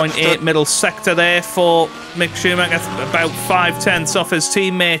 40.8 middle sector there for Mick Schumacher, about 5/10 off his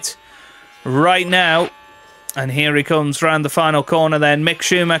teammate right now. And here he comes round the final corner then. Mick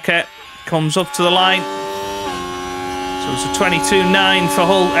Schumacher comes up to the line. So it's a 22.9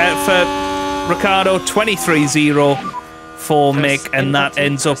 for Ricciardo, 23.0 for Mick, and that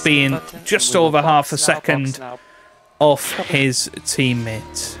ends up being just over half a second off his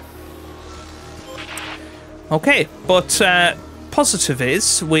teammate. Okay, but positive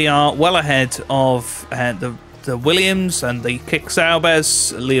is we are well ahead of the Williams and the Kick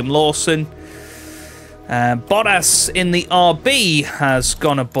Saubers, Liam Lawson. Bottas in the RB has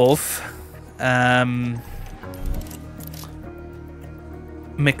gone above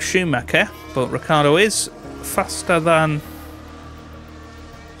Mick Schumacher, but Ricciardo is faster than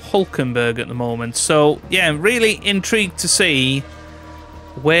Hülkenberg at the moment. So, yeah, really intrigued to see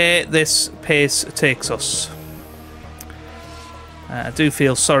where this pace takes us. I do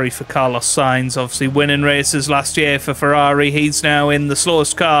feel sorry for Carlos Sainz, obviously winning races last year for Ferrari. He's now in the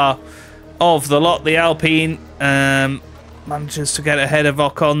slowest car of the lot, the Alpine. Manages to get ahead of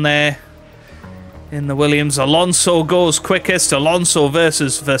Ocon there in the Williams. Alonso goes quickest. Alonso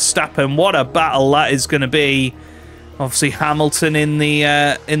versus Verstappen. What a battle that is going to be Obviously Hamilton in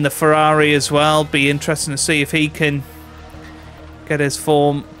the Ferrari as well. Be interesting to see if he can get his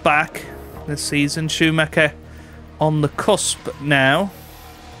form back this season. Schumacher on the cusp now.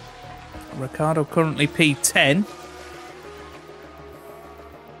 Ricciardo currently P10.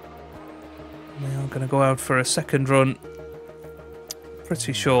 We are going to go out for a second run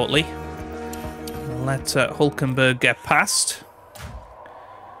pretty shortly. We'll let Hülkenberg get past.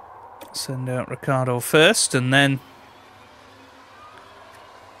 Send out Ricciardo first, and then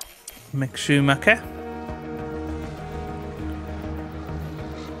Mick Schumacher.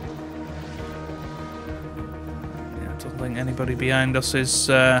 I don't think anybody behind us is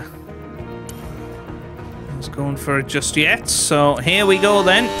going for it just yet. So here we go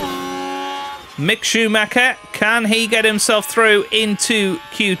then. Mick Schumacher, can he get himself through into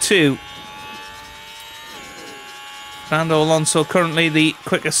Q2? Fernando Alonso currently the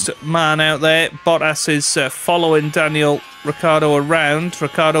quickest man out there. Bottas is following Daniel Ricciardo around.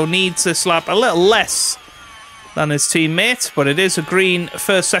 Ricciardo needs this lap a little less than his teammate, but it is a green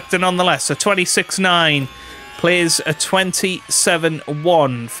first sector nonetheless. A 26.9 plays a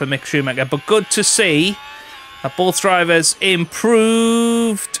 27.1 for Mick Schumacher. But good to see that both drivers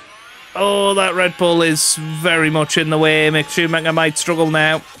improved. Oh, that Red Bull is very much in the way. Mick Schumacher might struggle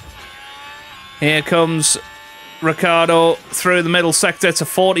now. Here comes Ricciardo through the middle sector to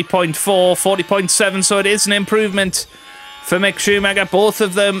 40.4, 40.7, so it is an improvement for Mick Schumacher. Both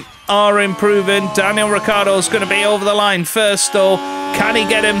of them are improving. Daniel Ricciardo's going to be over the line first, though. Can he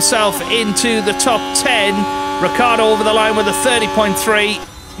get himself into the top 10? Ricciardo over the line with a 30.3.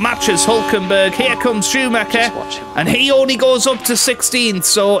 Matches Hülkenberg. Here comes Schumacher, and he only goes up to 16th,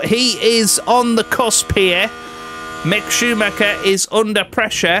 so he is on the cusp here. Mick Schumacher is under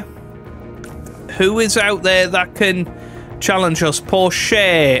pressure. Who is out there that can challenge us?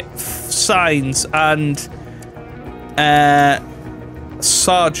 Porsche, Sainz, and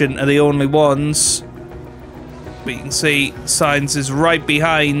Sargent are the only ones. But you can see Sainz is right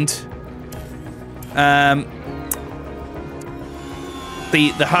behind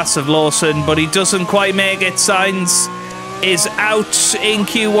the Haas of Lawson, but he doesn't quite make it. Sainz is out in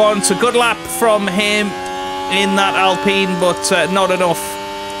Q1. It's a good lap from him in that Alpine, but not enough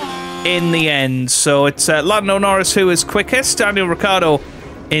in the end. So it's Lando Norris who is quickest. Daniel Ricciardo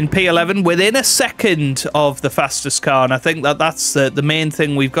in P11 within a second of the fastest car, and I think that's the main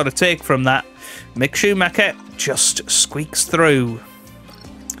thing we've got to take from that. Mick Schumacher just squeaks through.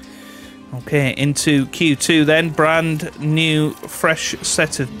 Okay, into Q2 then. Brand new fresh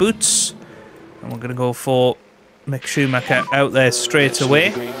set of boots, and we're going to go for Mick Schumacher out there straight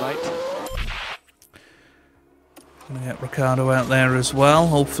away. Going to get Ricciardo out there as well,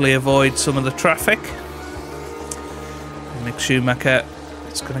 hopefully avoid some of the traffic. Mick Schumacher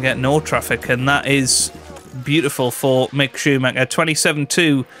is going to get no traffic, and that is beautiful for Mick Schumacher.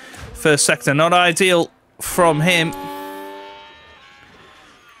 27.2 first sector, not ideal from him.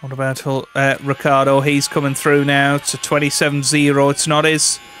 What about Ricciardo? He's coming through now to 27.0. It's not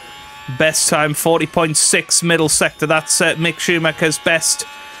his best time. 40.6 middle sector. That's Mick Schumacher's best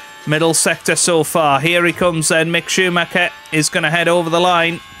middle sector so far. Here he comes then. Mick Schumacher is going to head over the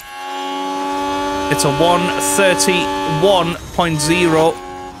line. It's a 1:31.0.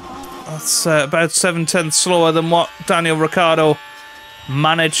 That's about 7/10 slower than what Daniel Ricciardo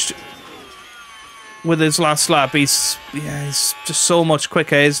managed with his last lap. He's just so much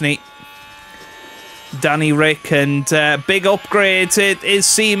quicker, isn't he? Danny Rick, and big upgrade it is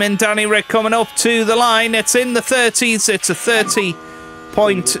seeming. Danny Rick coming up to the line. It's in the 30s. It's a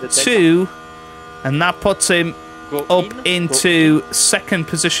 30.2, and that puts him up into second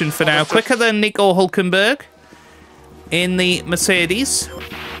position for now. Quicker than Nico Hülkenberg in the Mercedes.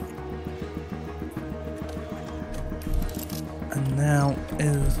 And now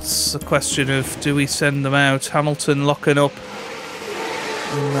it's a question of, do we send them out? Hamilton locking up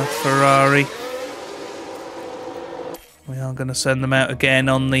in that Ferrari. We are going to send them out again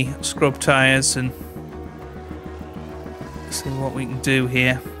on the scrub tyres and see what we can do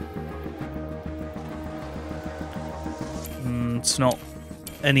here. It's not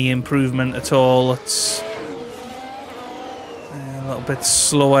any improvement at all. It's a little bit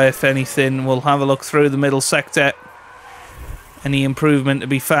slower, if anything. We'll have a look through the middle sector. Any improvement to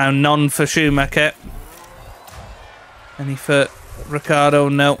be found? None for Schumacher. Any for Ricciardo?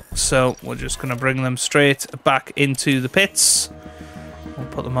 No. So we're just going to bring them straight back into the pits. We'll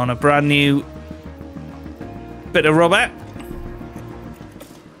put them on a brand new bit of rubber.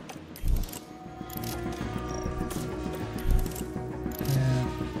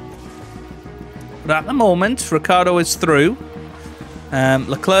 But at the moment, Ricciardo is through.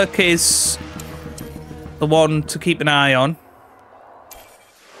 Leclerc is the one to keep an eye on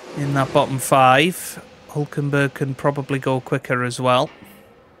in that bottom 5. Hulkenberg can probably go quicker as well.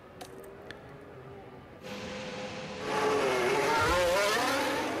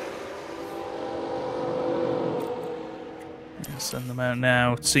 Send them out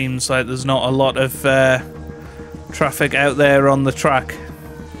now. It seems like there's not a lot of traffic out there on the track.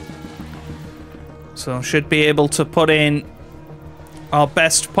 So should be able to put in our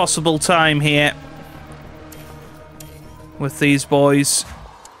best possible time here with these boys.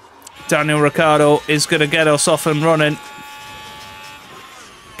 Daniel Ricciardo is going to get us off and running.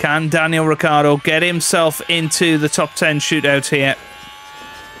 Can Daniel Ricciardo get himself into the top 10 shootout here?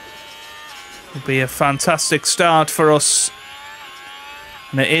 It'll be a fantastic start for us.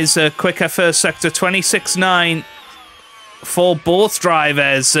 And it is a quicker first sector, 26.9 for both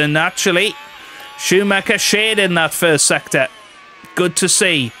drivers. And actually, Schumacher shared in that first sector. Good to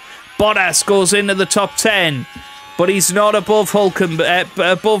see. Bottas goes into the top 10, but he's not above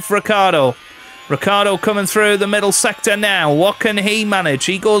above Ricciardo. Ricciardo coming through the middle sector now. What can he manage?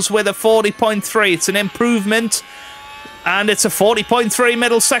 He goes with a 40.3. It's an improvement. And it's a 40.3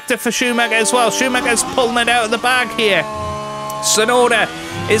 middle sector for Schumacher as well. Schumacher's pulling it out of the bag here. Sonoda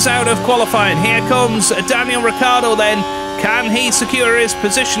is out of qualifying. Here comes Daniel Ricciardo then. Can he secure his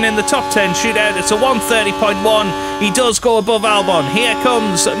position in the top 10 shootout? It's a 130.1. He does go above Albon. Here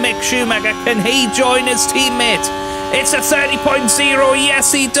comes Mick Schumacher. Can he join his teammate? It's a 30.0.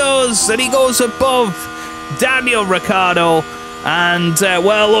 Yes, he does. And he goes above Daniel Ricciardo. And,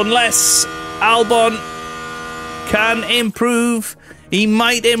 well, unless Albon can improve, he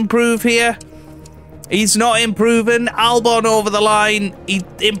might improve here. He's not improving. Albon over the line. He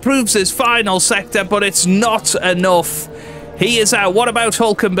improves his final sector, but it's not enough. He is out. What about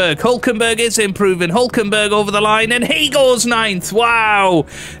Hulkenberg? Hulkenberg is improving. Hulkenberg over the line, and he goes 9th. Wow.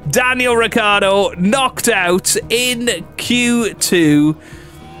 Daniel Ricciardo knocked out in Q2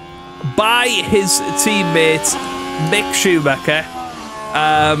 by his teammate, Mick Schumacher.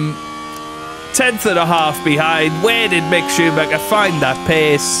 10th and a half behind. Where did Mick Schumacher find that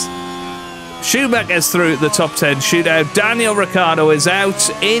pace? Schumacher's through the top 10 shootout. Daniel Ricciardo is out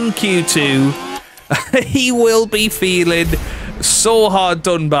in Q2. He will be feeling so hard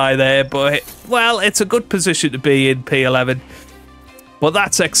done by there, but, well, it's a good position to be in P11. But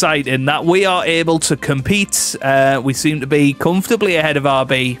that's exciting that we are able to compete. We seem to be comfortably ahead of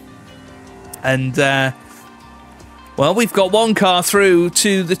RB. And, well, we've got one car through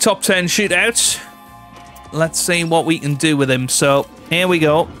to the top 10 shootout. Let's see what we can do with him. So, here we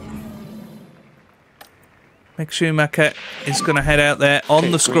go. Mick Schumacher is going to head out there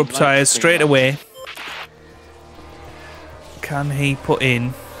on the scrub tyres straight away. Can he put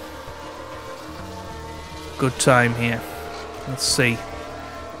in good time here? Let's see.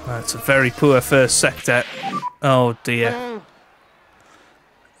 That's a very poor first sector. Oh dear.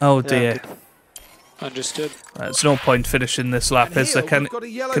 Oh dear. Understood. There's no point finishing this lap, is there?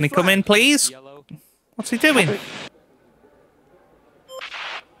 Can he come in, please? What's he doing?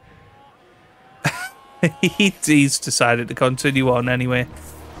 He's decided to continue on anyway.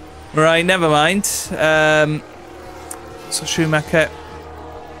 Right, never mind. So Schumacher,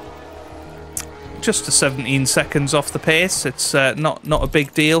 just a 17 seconds off the pace. It's not a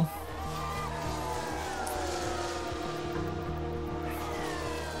big deal.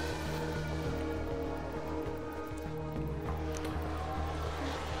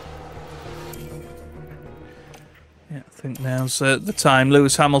 I think now's the time.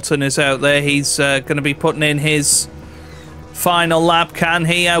 Lewis Hamilton is out there. He's going to be putting in his final lap. Can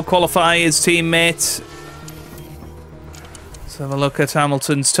he out-qualify his teammate? Let's have a look at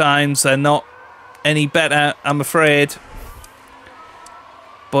Hamilton's times. They're not any better, I'm afraid.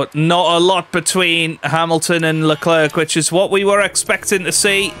 But not a lot between Hamilton and Leclerc, which is what we were expecting to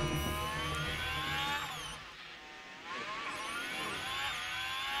see.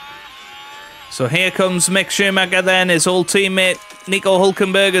 So here comes Mick Schumacher then. His old teammate Nico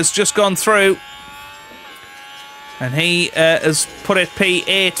Hulkenberg has just gone through. And he has put it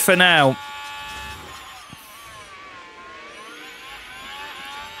P8 for now.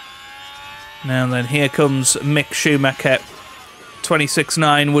 Now then, here comes Mick Schumacher.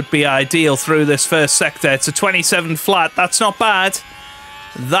 26.9 would be ideal through this first sector. It's a 27 flat. That's not bad.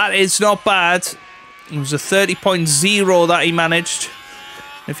 That is not bad. It was a 30.0 that he managed.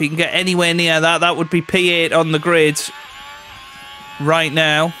 If he can get anywhere near that, that would be P8 on the grid right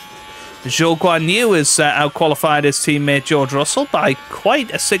now. Zhou Guan Yu has out-qualified his teammate George Russell by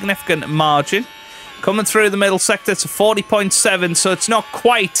quite a significant margin. Coming through the middle sector to 40.7, so it's not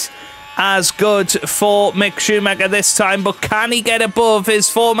quite as good for Mick Schumacher this time, but can he get above his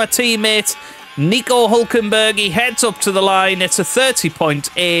former teammate Nico Hülkenberg, he heads up to the line. It's a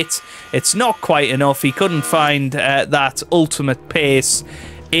 30.8. It's not quite enough. He couldn't find that ultimate pace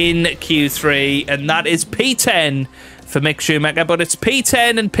in Q3, and that is P10 for Mick Schumacher, but it's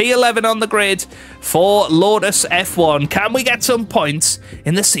P10 and P11 on the grid for Lotus F1. Can we get some points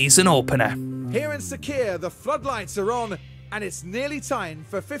in the season opener? Here in Sakir, the floodlights are on, and it's nearly time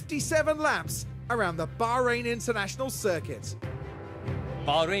for 57 laps around the Bahrain International Circuit.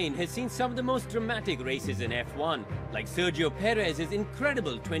 Bahrain has seen some of the most dramatic races in F1, like Sergio Perez's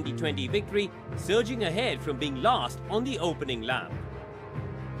incredible 2020 victory, surging ahead from being last on the opening lap.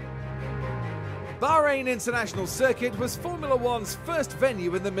 Bahrain International Circuit was Formula One's first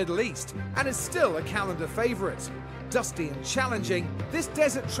venue in the Middle East and is still a calendar favourite. Dusty and challenging, this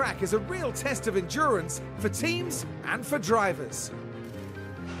desert track is a real test of endurance for teams and for drivers.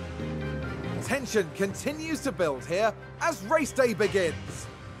 Tension continues to build here as race day begins.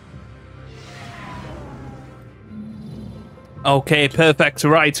 Okay, perfect.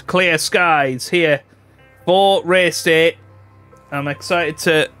 Right, clear skies here for race day. I'm excited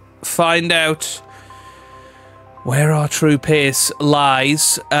to find out where our true pace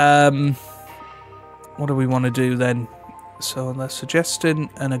lies. What do we want to do then? So they're suggesting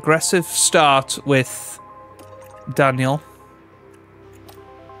an aggressive start with Daniel.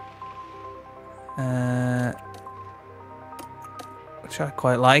 Which I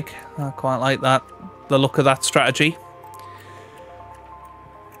quite like. I quite like that. The look of that strategy.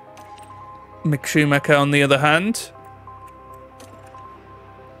 Mick Schumacher, on the other hand,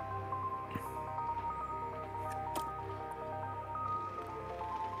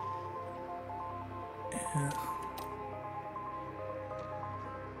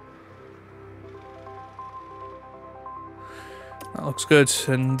 that looks good,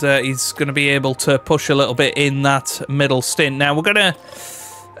 and he's going to be able to push a little bit in that middle stint. Now we're going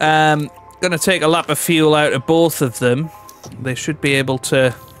to take a lap of fuel out of both of them. They should be able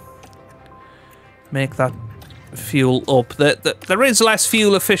to make that fuel up. There is less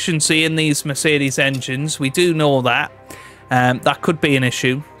fuel efficiency in these Mercedes engines. We do know that. That could be an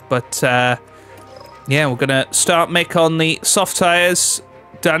issue, but yeah, we're going to start Mick on the soft tyres,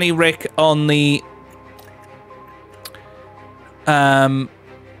 Danny Rick on the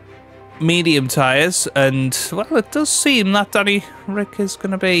medium tyres, and well, it does seem that Danny Rick is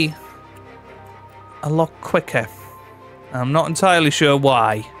going to be a lot quicker. I'm not entirely sure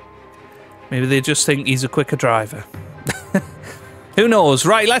why. Maybe they just think he's a quicker driver. Who knows?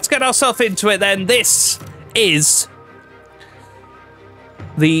 Right, let's get ourselves into it then. This is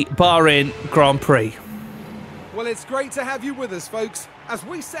the Bahrain Grand Prix. Well, it's great to have you with us, folks, as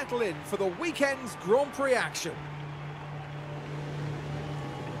we settle in for the weekend's Grand Prix action.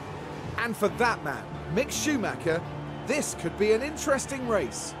 And for that man, Mick Schumacher, this could be an interesting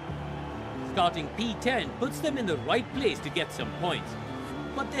race. Starting P10 puts them in the right place to get some points,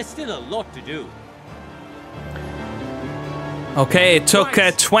 but there's still a lot to do. Okay, it took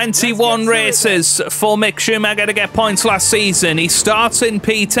 21 races for Mick Schumacher to get points last season. He starts in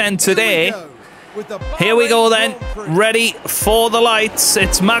P10 today. Here we go then, ready for the lights.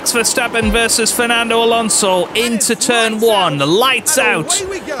 It's Max Verstappen versus Fernando Alonso into turn one. The lights out,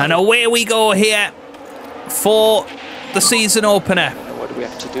 and away we go here for the season opener. What do we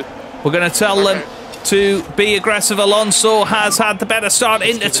have to do? We're going to tell them to be aggressive. Alonso has had the better start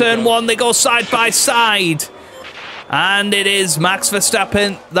into turn one. They go side by side. And it is Max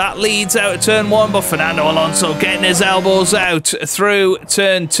Verstappen that leads out of turn one, but Fernando Alonso getting his elbows out through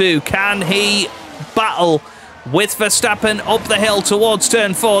turn two. Can he battle with Verstappen up the hill towards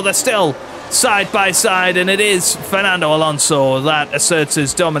turn four? They're still side by side, and it is Fernando Alonso that asserts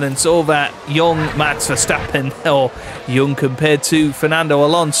his dominance over young Max Verstappen, or young compared to Fernando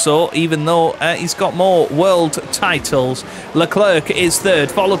Alonso, even though he's got more world titles. Leclerc is third,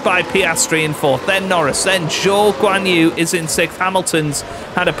 followed by Piastri in fourth, then Norris, then Zhou Guanyu is in sixth. Hamilton's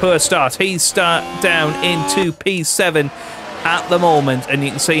had a poor start. He's down into P7 at the moment, and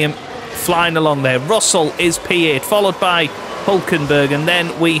you can see him flying along there. Russell is P8, followed by Hülkenberg, and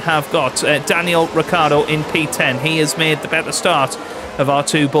then we have got Daniel Ricciardo in P10. He has made the better start of our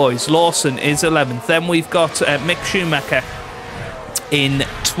two boys. Lawson is 11th. Then we've got Mick Schumacher in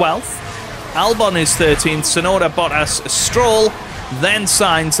 12th. Albon is 13th. Tsunoda, Bottas, Stroll, then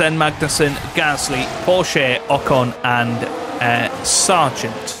Sainz, then Magnussen, Gasly, Porsche, Ocon, and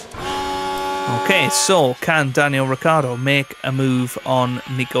Sargent. Okay, so can Daniel Ricciardo make a move on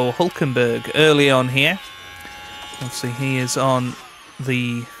Nico Hülkenberg early on here? Obviously, he is on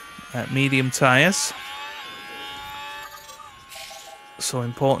the medium tyres. So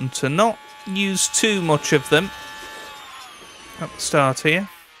important to not use too much of them at the start here.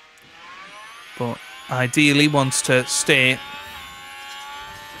 but ideally wants to stay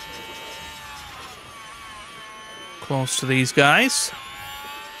close to these guys.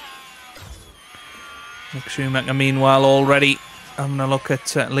 Mick Schumacher, meanwhile, already having a look at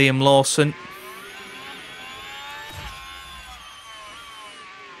Liam Lawson.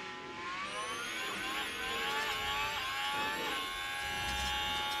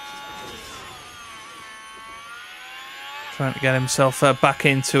 Trying to get himself back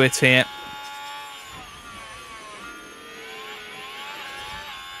into it here.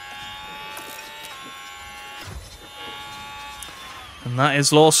 And that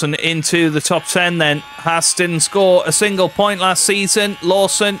is Lawson into the top 10 then. Haas didn't score a single point last season.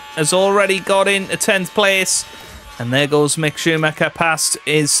 Lawson has already got in a 10th place. And there goes Mick Schumacher past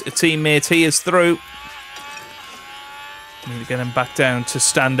his teammate. He is through. Need to get him back down to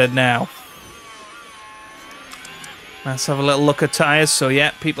standard now. Let's have a little look at tyres. So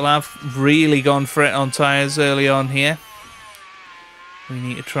yeah, people have really gone for it on tyres early on here. We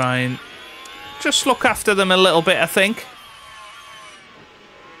need to try and just look after them a little bit, I think.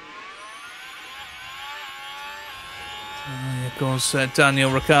 Here goes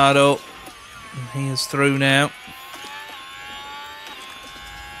Daniel Ricciardo. And he is through now.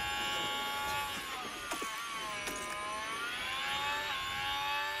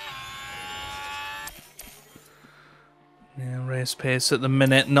 Yeah, race pace at the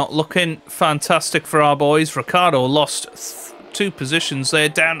minute. Not looking fantastic for our boys. Ricciardo lost 2 positions there,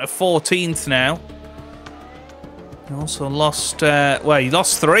 down to 14th now. He also lost, well, he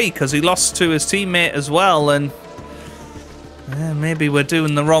lost 3 because he lost to his teammate as well. And maybe we're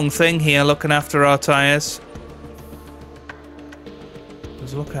doing the wrong thing here, looking after our tyres.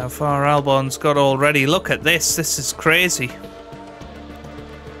 Because look how far Albon's got already. Look at this. This is crazy.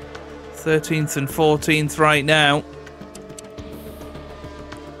 13th and 14th right now.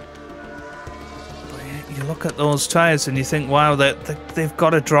 But you look at those tyres and you think, wow, they've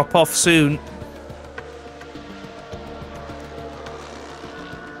got to drop off soon.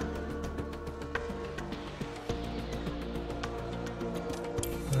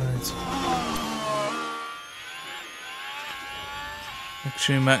 Mick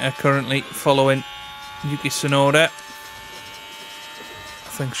Schumacher currently following Yuki Tsunoda. I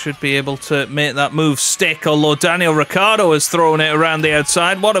think should be able to make that move stick, although Daniel Ricciardo has thrown it around the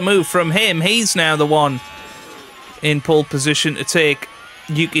outside. What a move from him. He's now the one in pole position to take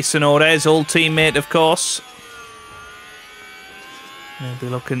Yuki Tsunoda, his old teammate, of course. They'll be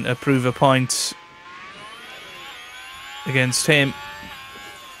looking to prove a point against him.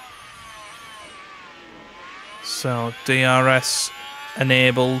 So, DRS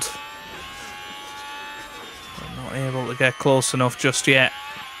enabled. I'm not able to get close enough just yet.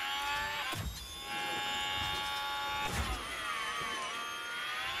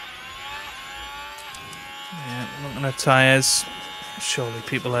 Yeah, looking at tyres. Surely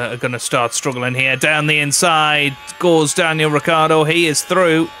people are going to start struggling here. Down the inside goes Daniel Ricciardo. He is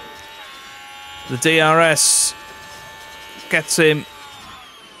through. The DRS gets him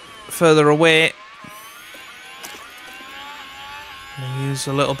further away. Use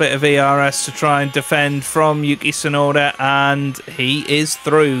a little bit of ERS to try and defend from Yuki Tsunoda, and he is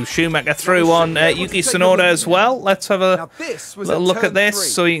through. Schumacher through on Yuki Tsunoda as well. Let's have a little look at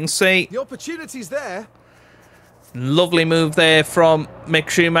this so you can see. The opportunity's there. Lovely move there from Mick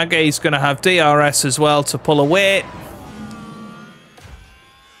Schumacher. He's going to have DRS as well to pull away.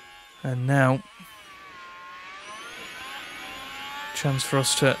 And now, chance for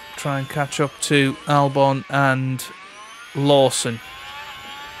us to try and catch up to Albon and Lawson,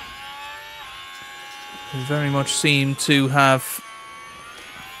 who very much seem to have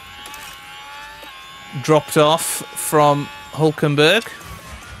dropped off from Hülkenberg.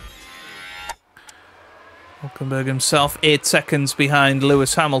 Hülkenberg himself 8 seconds behind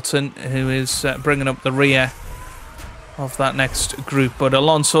Lewis Hamilton, who is bringing up the rear of that next group. But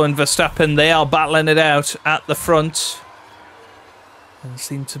Alonso and Verstappen, they are battling it out at the front and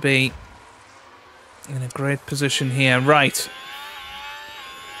seem to be in a great position here. Right.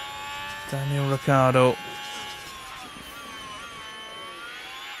 Daniel Ricciardo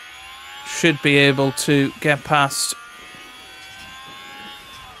should be able to get past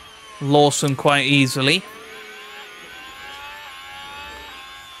Lawson quite easily.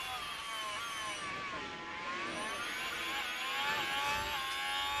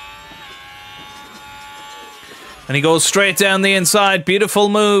 And he goes straight down the inside. Beautiful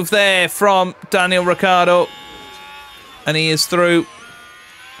move there from Daniel Ricciardo. And he is through.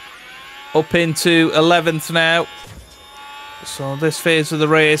 Up into 11th now. So this phase of the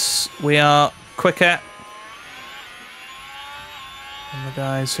race, we are quicker. And The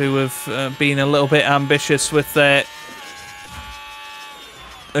guys who have been a little bit ambitious with their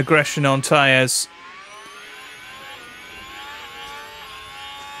aggression on tyres.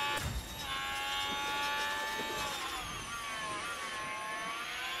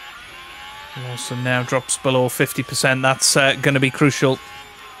 Lawson now drops below 50%. That's going to be crucial.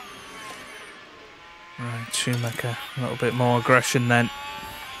 Right, Schumacher, a little bit more aggression then.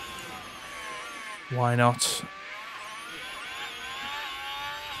 Why not?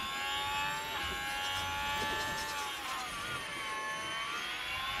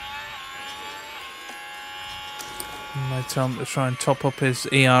 Might tell him to try and top up his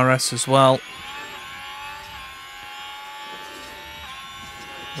ERS as well.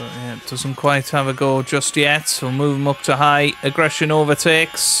 But yeah, it doesn't quite have a go just yet. So we'll move him up to high. Aggression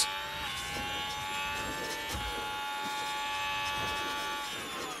overtakes.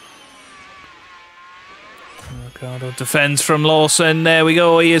 Ricardo defends from Lawson. There we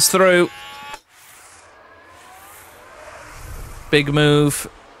go. He is through. Big move.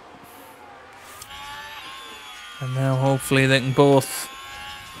 And now hopefully they can both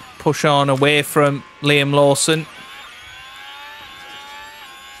push on away from Liam Lawson.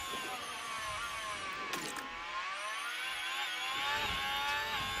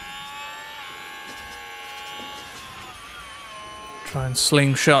 Try and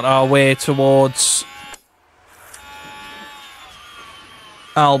slingshot our way towards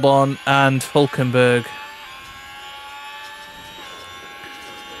Albon and Hulkenberg.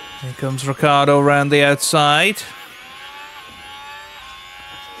 Here comes Ricardo round the outside.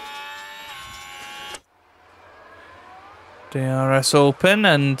 DRS open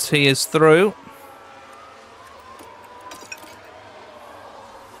and he is through.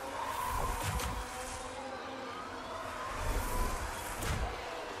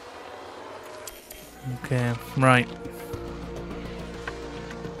 Okay, right.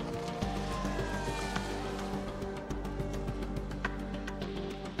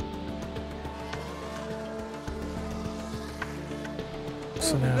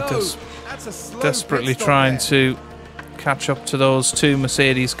 So now desperately trying to catch up to those two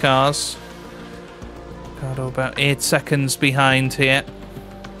Mercedes cars. Ricardo about 8 seconds behind here.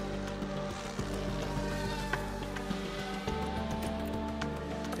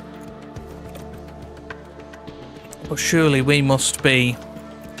 But surely we must be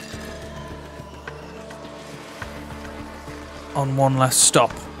on one less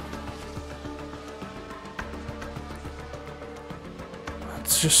stop.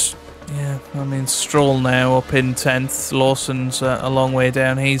 It's just, yeah, I mean, Stroll now up in 10th. Lawson's a long way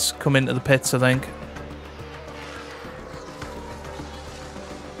down. He's come into the pits, I think.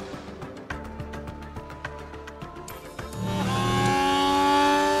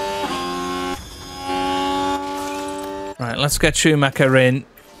 Right, let's get Schumacher in.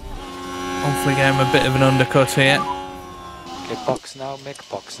 Hopefully get him a bit of an undercut here. Okay, box now, Mick,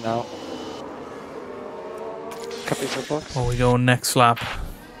 box now. Copy for box. Oh, we go next lap.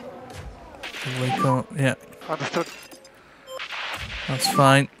 We go, yeah. Understood. That's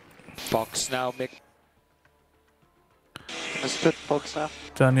fine. Box now, Mick. Understood, box now.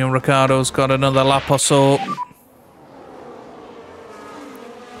 Daniel Ricciardo's got another lap or so.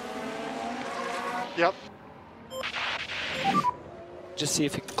 Yep. Just see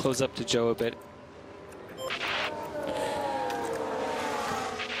if you can close up to Joe a bit.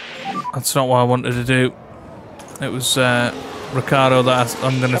 That's not what I wanted to do. It was Ricciardo that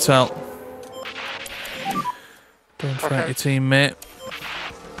I'm going to tell. Don't threat your teammate.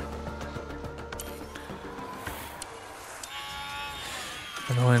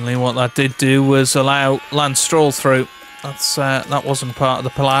 Annoyingly, what that did do was allow Lance Stroll through. That wasn't part of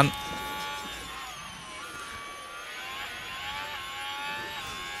the plan.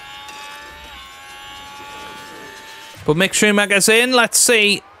 But Mick Schumacher's in. Let's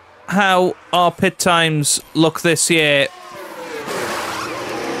see how our pit times look this year.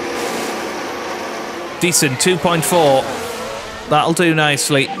 Decent, 2.4. That'll do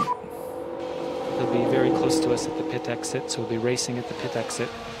nicely. They'll be very close to us at the pit exit, so we'll be racing at the pit exit.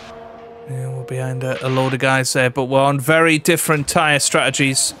 Yeah, we're behind a load of guys there, but we're on very different tyre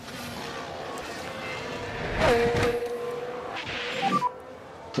strategies.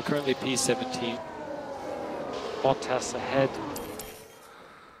 We're currently P17. Bottas ahead.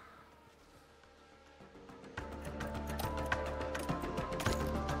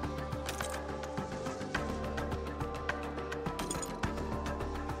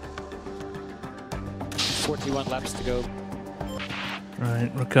 Laps to go.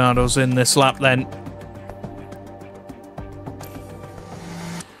 Right, Ricciardo's in this lap then.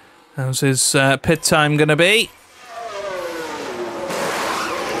 How's his pit time going to be?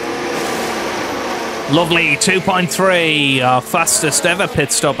 Lovely, 2.3. Our fastest ever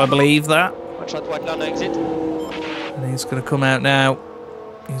pit stop, I believe that. Watch out, white line exit. And he's going to come out now.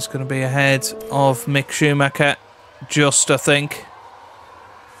 He's going to be ahead of Mick Schumacher, just, I think.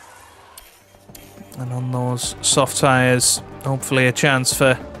 And on those soft tyres, hopefully a chance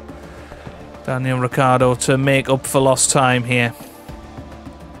for Daniel Ricciardo to make up for lost time here.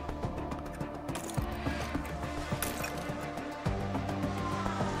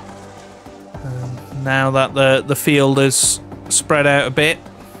 Now that the field is spread out a bit,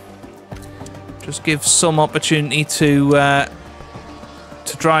 just gives some opportunity to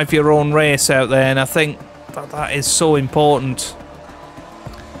drive your own race out there, and I think that is so important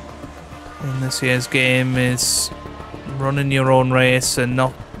in this year's game, is running your own race and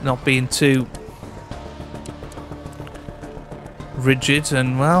not being too rigid.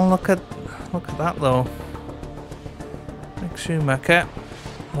 And well, look at that though. Mick Schumacher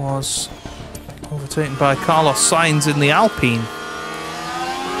was overtaken by Carlos Sainz in the Alpine.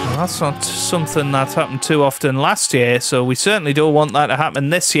 Well, that's not something that happened too often last year, so we certainly don't want that to happen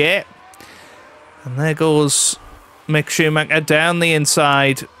this year. And there goes Mick Schumacher down the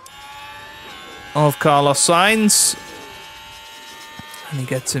inside of Carlos Sainz, and he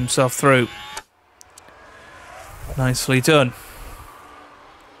gets himself through. Nicely done.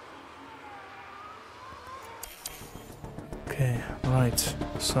 Okay, right.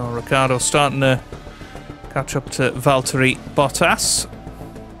 So Ricciardo starting to catch up to Valtteri Bottas.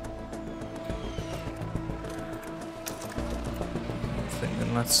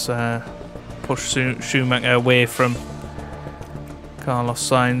 Thinking let's push Schumacher away from Carlos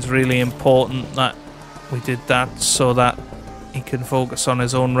Sainz. Really important that we did that so that he can focus on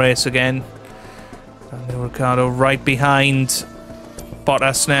his own race again. Daniel Ricciardo right behind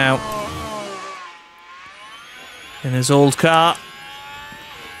Bottas now in his old car.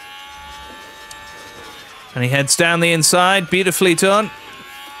 And he heads down the inside. Beautifully done.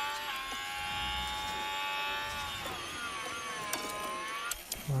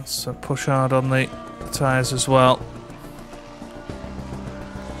 Let's push hard on the tyres as well.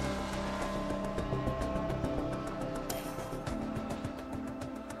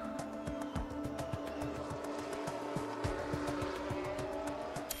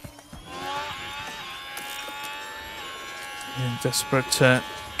 Yeah, desperate to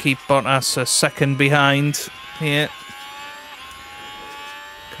keep Bottas a second behind here.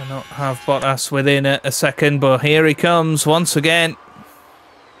 Cannot have Bottas within a second, but here he comes once again.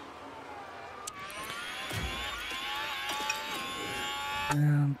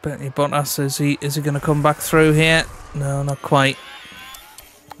 Bentley Bottas, is he going to come back through here? No, not quite.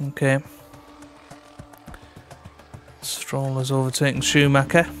 Okay. Stroll has overtaken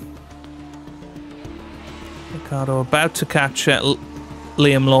Schumacher. Ricciardo about to catch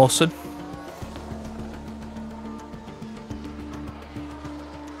Liam Lawson.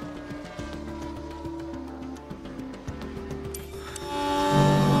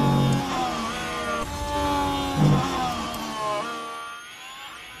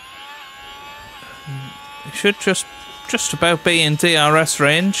 He should just about be in DRS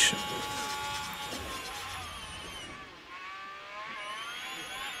range.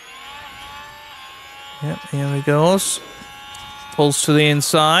 Yep, here he goes. Pulls to the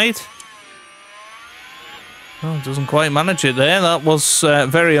inside. Oh, doesn't quite manage it there. That was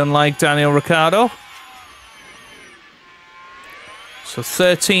very unlike Daniel Ricciardo. So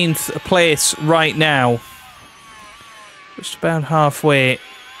 13th place right now. Just about halfway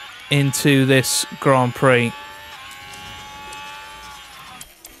into this Grand Prix.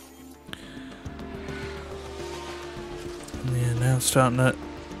 Yeah, now starting to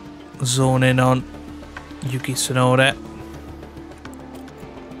zone in on Yuki Tsunoda.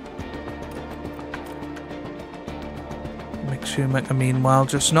 Mick Schumacher, meanwhile,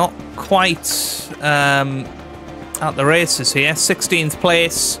 just not quite at the races here. 16th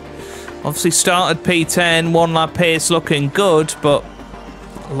place. Obviously started P10, one lap pace looking good, but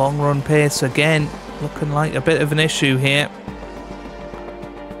long run pace again looking like a bit of an issue here.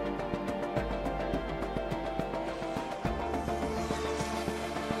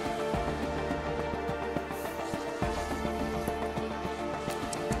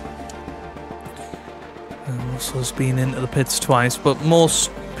 Russell's been into the pits twice, but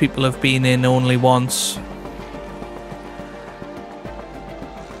most people have been in only once.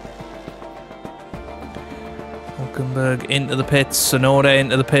 Hulkenberg into the pits, Tsunoda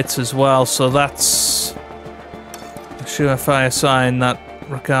into the pits as well, so that's a surefire sign that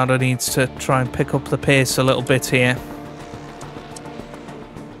Ricciardo needs to try and pick up the pace a little bit here.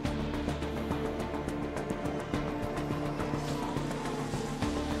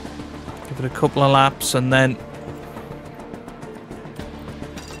 Give Give it a couple of laps and then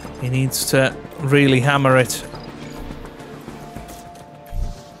he needs to really hammer it.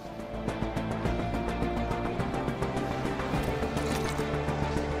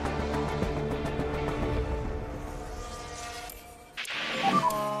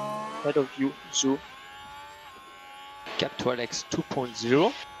 Ahead of you, Zoo. Gap to Alex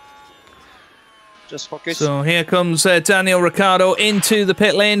 2.0. Just focus. So here comes Daniel Ricciardo into the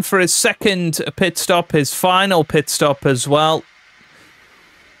pit lane for his second pit stop, his final pit stop as well.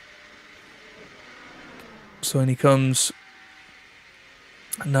 So in he comes.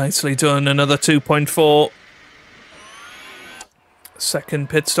 Nicely done, another 2.4. Second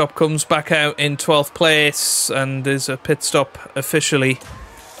pit stop comes back out in 12th place and is a pit stop officially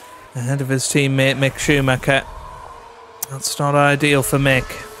ahead of his teammate Mick Schumacher. That's not ideal for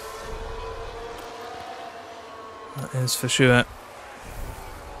Mick. That is for sure.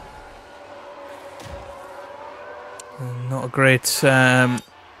 And not a great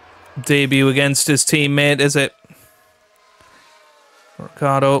debut against his teammate, is it?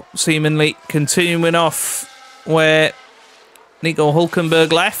 Ricciardo seemingly continuing off where Nico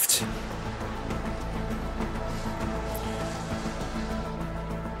Hülkenberg left.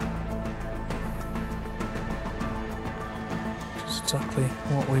 Just exactly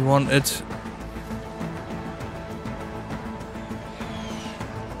what we wanted.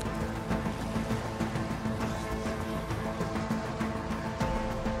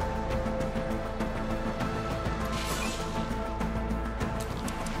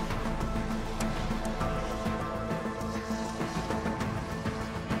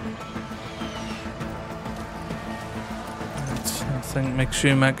 I think Mick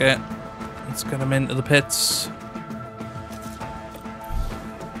Schumacher, let's get him into the pits.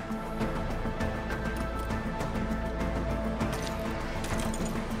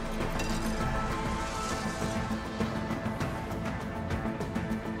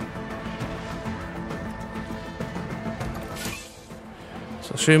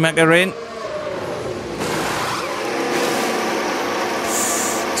 So Schumacher in.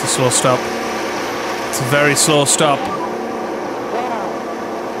 It's a slow stop. It's a very slow stop.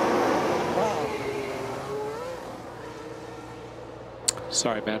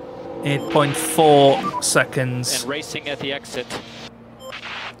 Sorry, man. 8.4 seconds. And racing at the exit.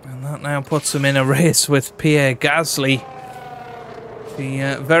 And that now puts him in a race with Pierre Gasly. He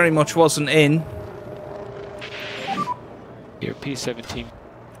very much wasn't in. Here, P17.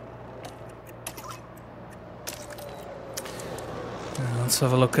 Let's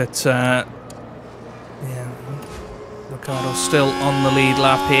have a look at... yeah, Ricciardo's still on the lead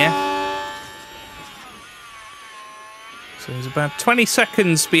lap here. So he's about 20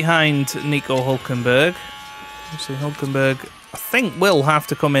 seconds behind Nico Hülkenberg. So Hülkenberg, I think, will have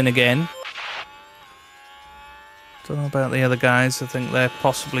to come in again. Don't know about the other guys. I think they're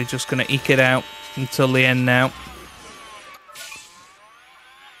possibly just going to eke it out until the end now.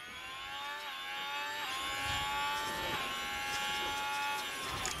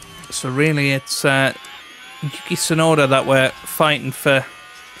 So really it's Yuki Tsunoda that we're fighting for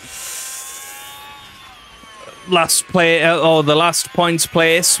last play or the last points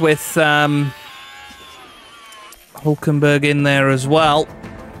place, with Hülkenberg in there as well.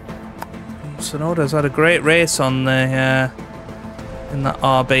 Tsunoda's had a great race on the in that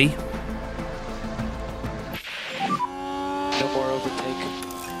RB. No more overtake.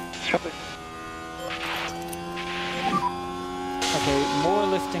 Okay, more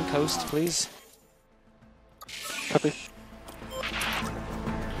lifting coast, please. Copy.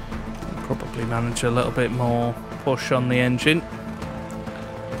 Probably manage a little bit more push on the engine,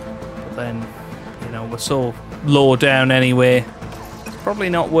 but then, you know, we're so low down anyway. It's probably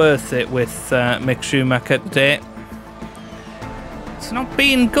not worth it with Mick Schumacher today. It's not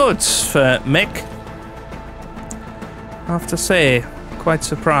been good for Mick, I have to say. Quite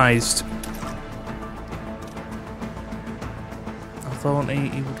surprised. I thought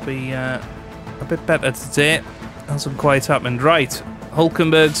he would be a bit better today. Hasn't quite happened. Right,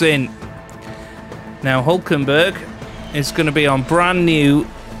 Hülkenberg's in. Now Hülkenberg is going to be on brand new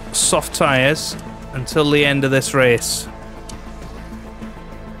soft tyres until the end of this race.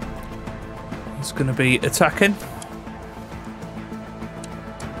 He's going to be attacking.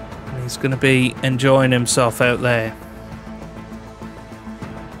 And he's going to be enjoying himself out there.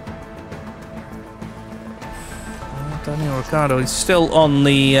 Daniel Ricciardo is still on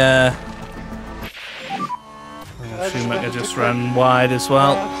the... Schumacher just ran wide as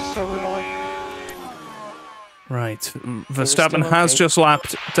well. Right, Verstappen has just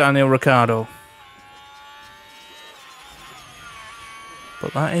lapped Daniel Ricciardo.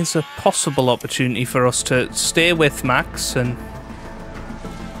 But that is a possible opportunity for us to stay with Max and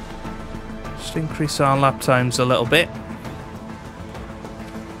just increase our lap times a little bit.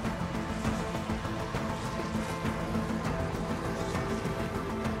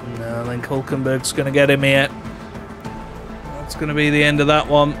 No, I think Hulkenberg's going to get him here. That's going to be the end of that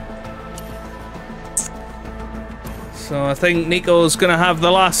one. So I think Nico's going to have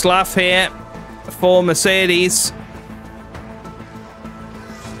the last laugh here for Mercedes.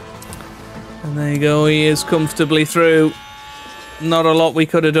 And there you go, he is comfortably through. Not a lot we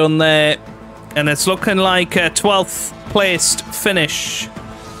could have done there. And it's looking like a 12th placed finish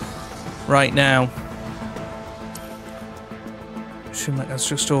right now. Schumacher's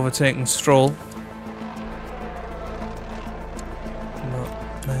just overtaken Stroll.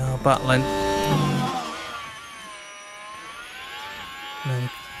 But they are battling.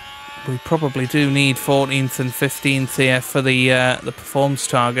 We probably do need 14th and 15th here for the performance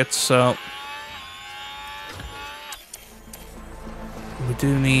targets, so we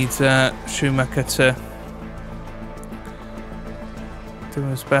do need Schumacher to do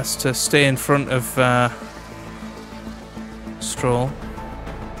his best to stay in front of Stroll.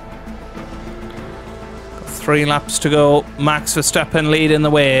 Got 3 laps to go. Max Verstappen leading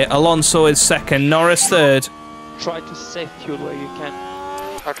the way. Alonso is second. Norris third. Try to save fuel where you can.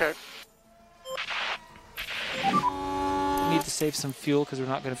 Okay. We need to save some fuel because we're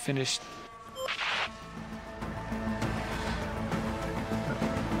not going to finish.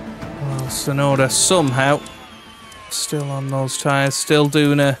 Well, Tsunoda somehow still on those tyres, still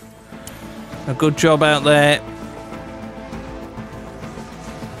doing a good job out there.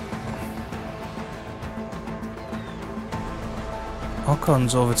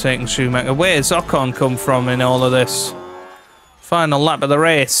 Ocon's overtaking Schumacher. Where's Ocon come from in all of this? Final lap of the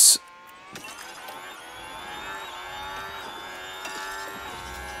race.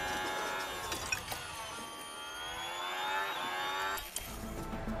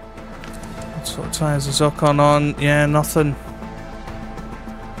 What sort of tyres is Ocon on? Yeah, nothing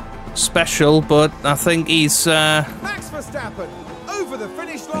special, but I think he's Max Verstappen over the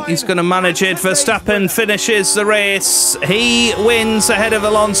finish line. he's going to manage it. Verstappen finishes the race. He wins ahead of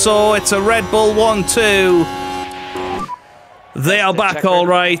Alonso. It's a Red Bull 1-2. They are back all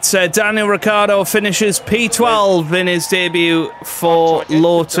right. Daniel Ricciardo finishes P12 in his debut for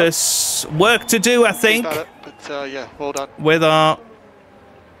Lotus. Work to do, I think, But yeah, well done. with our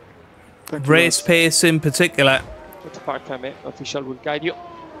race pace in particular. It's part time, official will guide you.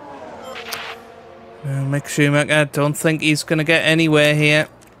 Mick Schumacher, don't think he's going to get anywhere here.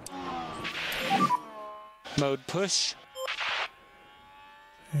 Mode push.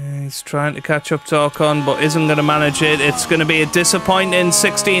 He's trying to catch up to Ocon, but isn't going to manage it. It's going to be a disappointing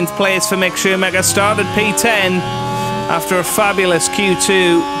 16th place for Mick Schumacher. Started P10 after a fabulous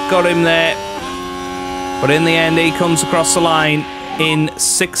Q2. Got him there. But in the end, he comes across the line in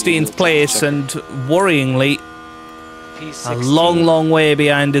 16th place, and worryingly, a long, long way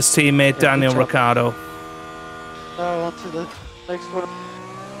behind his teammate Daniel Ricciardo. On to the next one.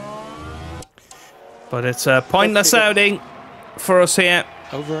 But it's a pointless outing for us here.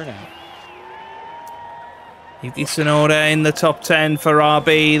 Over and out. Yuki Tsunoda in the top 10 for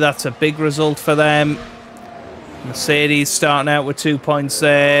RB. That's a big result for them. Mercedes starting out with 2 points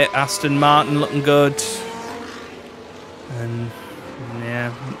there. Aston Martin looking good. And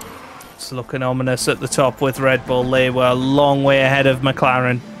yeah, it's looking ominous at the top with Red Bull. They were a long way ahead of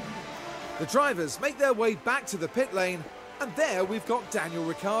McLaren. The drivers make their way back to the pit lane, and there we've got Daniel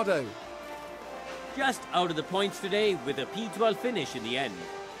Ricciardo. Just out of the points today with a P12 finish in the end.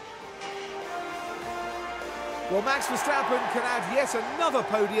 Well, Max Verstappen can add yet another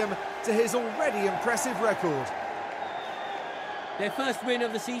podium to his already impressive record. Their first win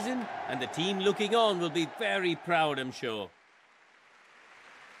of the season, and the team looking on will be very proud, I'm sure.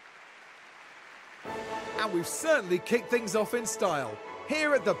 And we've certainly kicked things off in style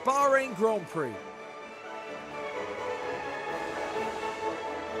here at the Bahrain Grand Prix.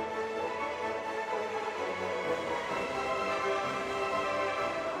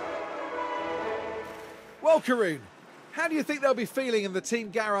 Well, Karun, how do you think they'll be feeling in the team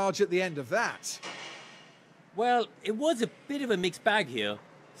garage at the end of that? Well, it was a bit of a mixed bag here.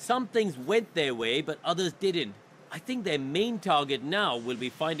 Some things went their way, but others didn't. I think their main target now will be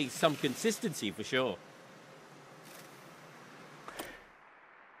finding some consistency for sure.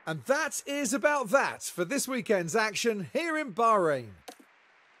 And that is about that for this weekend's action here in Bahrain.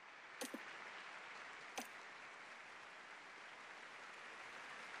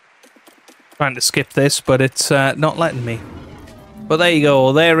 Trying to skip this, but it's not letting me. But there you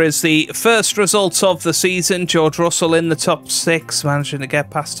go. There is the first results of the season. George Russell in the top 6, managing to get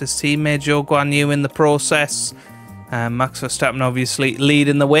past his teammate Zhou Guanyu in the process. Max Verstappen obviously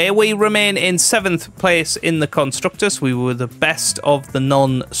leading the way. We remain in 7th place in the Constructors. We were the best of the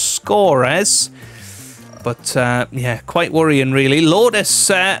non-scorers. But, yeah, quite worrying, really. Lotus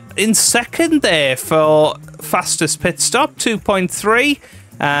in 2nd there for fastest pit stop, 2.3.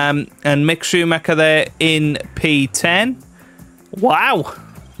 And Mick Schumacher there in P10. Wow.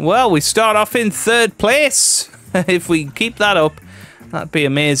 Well, we start off in 3rd place. If we keep that up, that'd be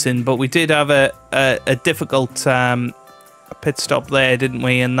amazing. But we did have a difficult pit stop there, didn't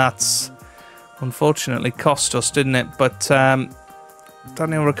we? And that's unfortunately cost us, didn't it? But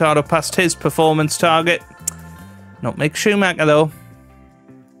Daniel Ricciardo passed his performance target. Not Mick Schumacher, though.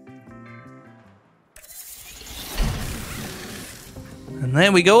 And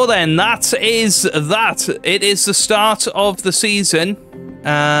there we go then. That is that. It is the start of the season.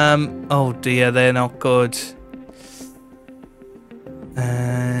 Oh dear, they're not good.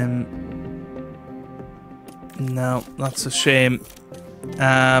 No, that's a shame.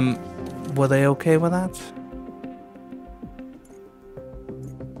 Were they okay with that?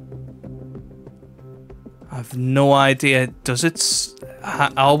 I've no idea. Does it...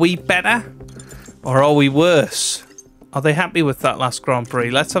 Are we better? Or are we worse? Are they happy with that last Grand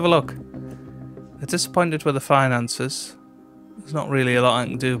Prix? Let's have a look. They're disappointed with the finances. There's not really a lot I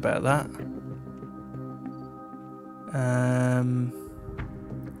can do about that.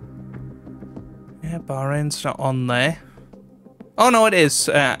 Yeah, Bahrain's not on there. Oh, no, it is.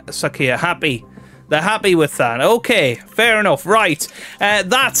 Sakia, happy. They're happy with that. Okay, fair enough. Right,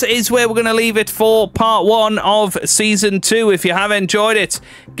 that is where we're going to leave it for part 1 of Season 2. If you have enjoyed it,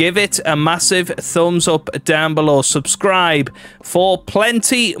 give it a massive thumbs up down below. Subscribe for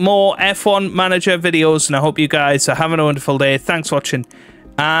plenty more F1 Manager videos. And I hope you guys are having a wonderful day. Thanks for watching,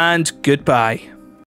 and goodbye.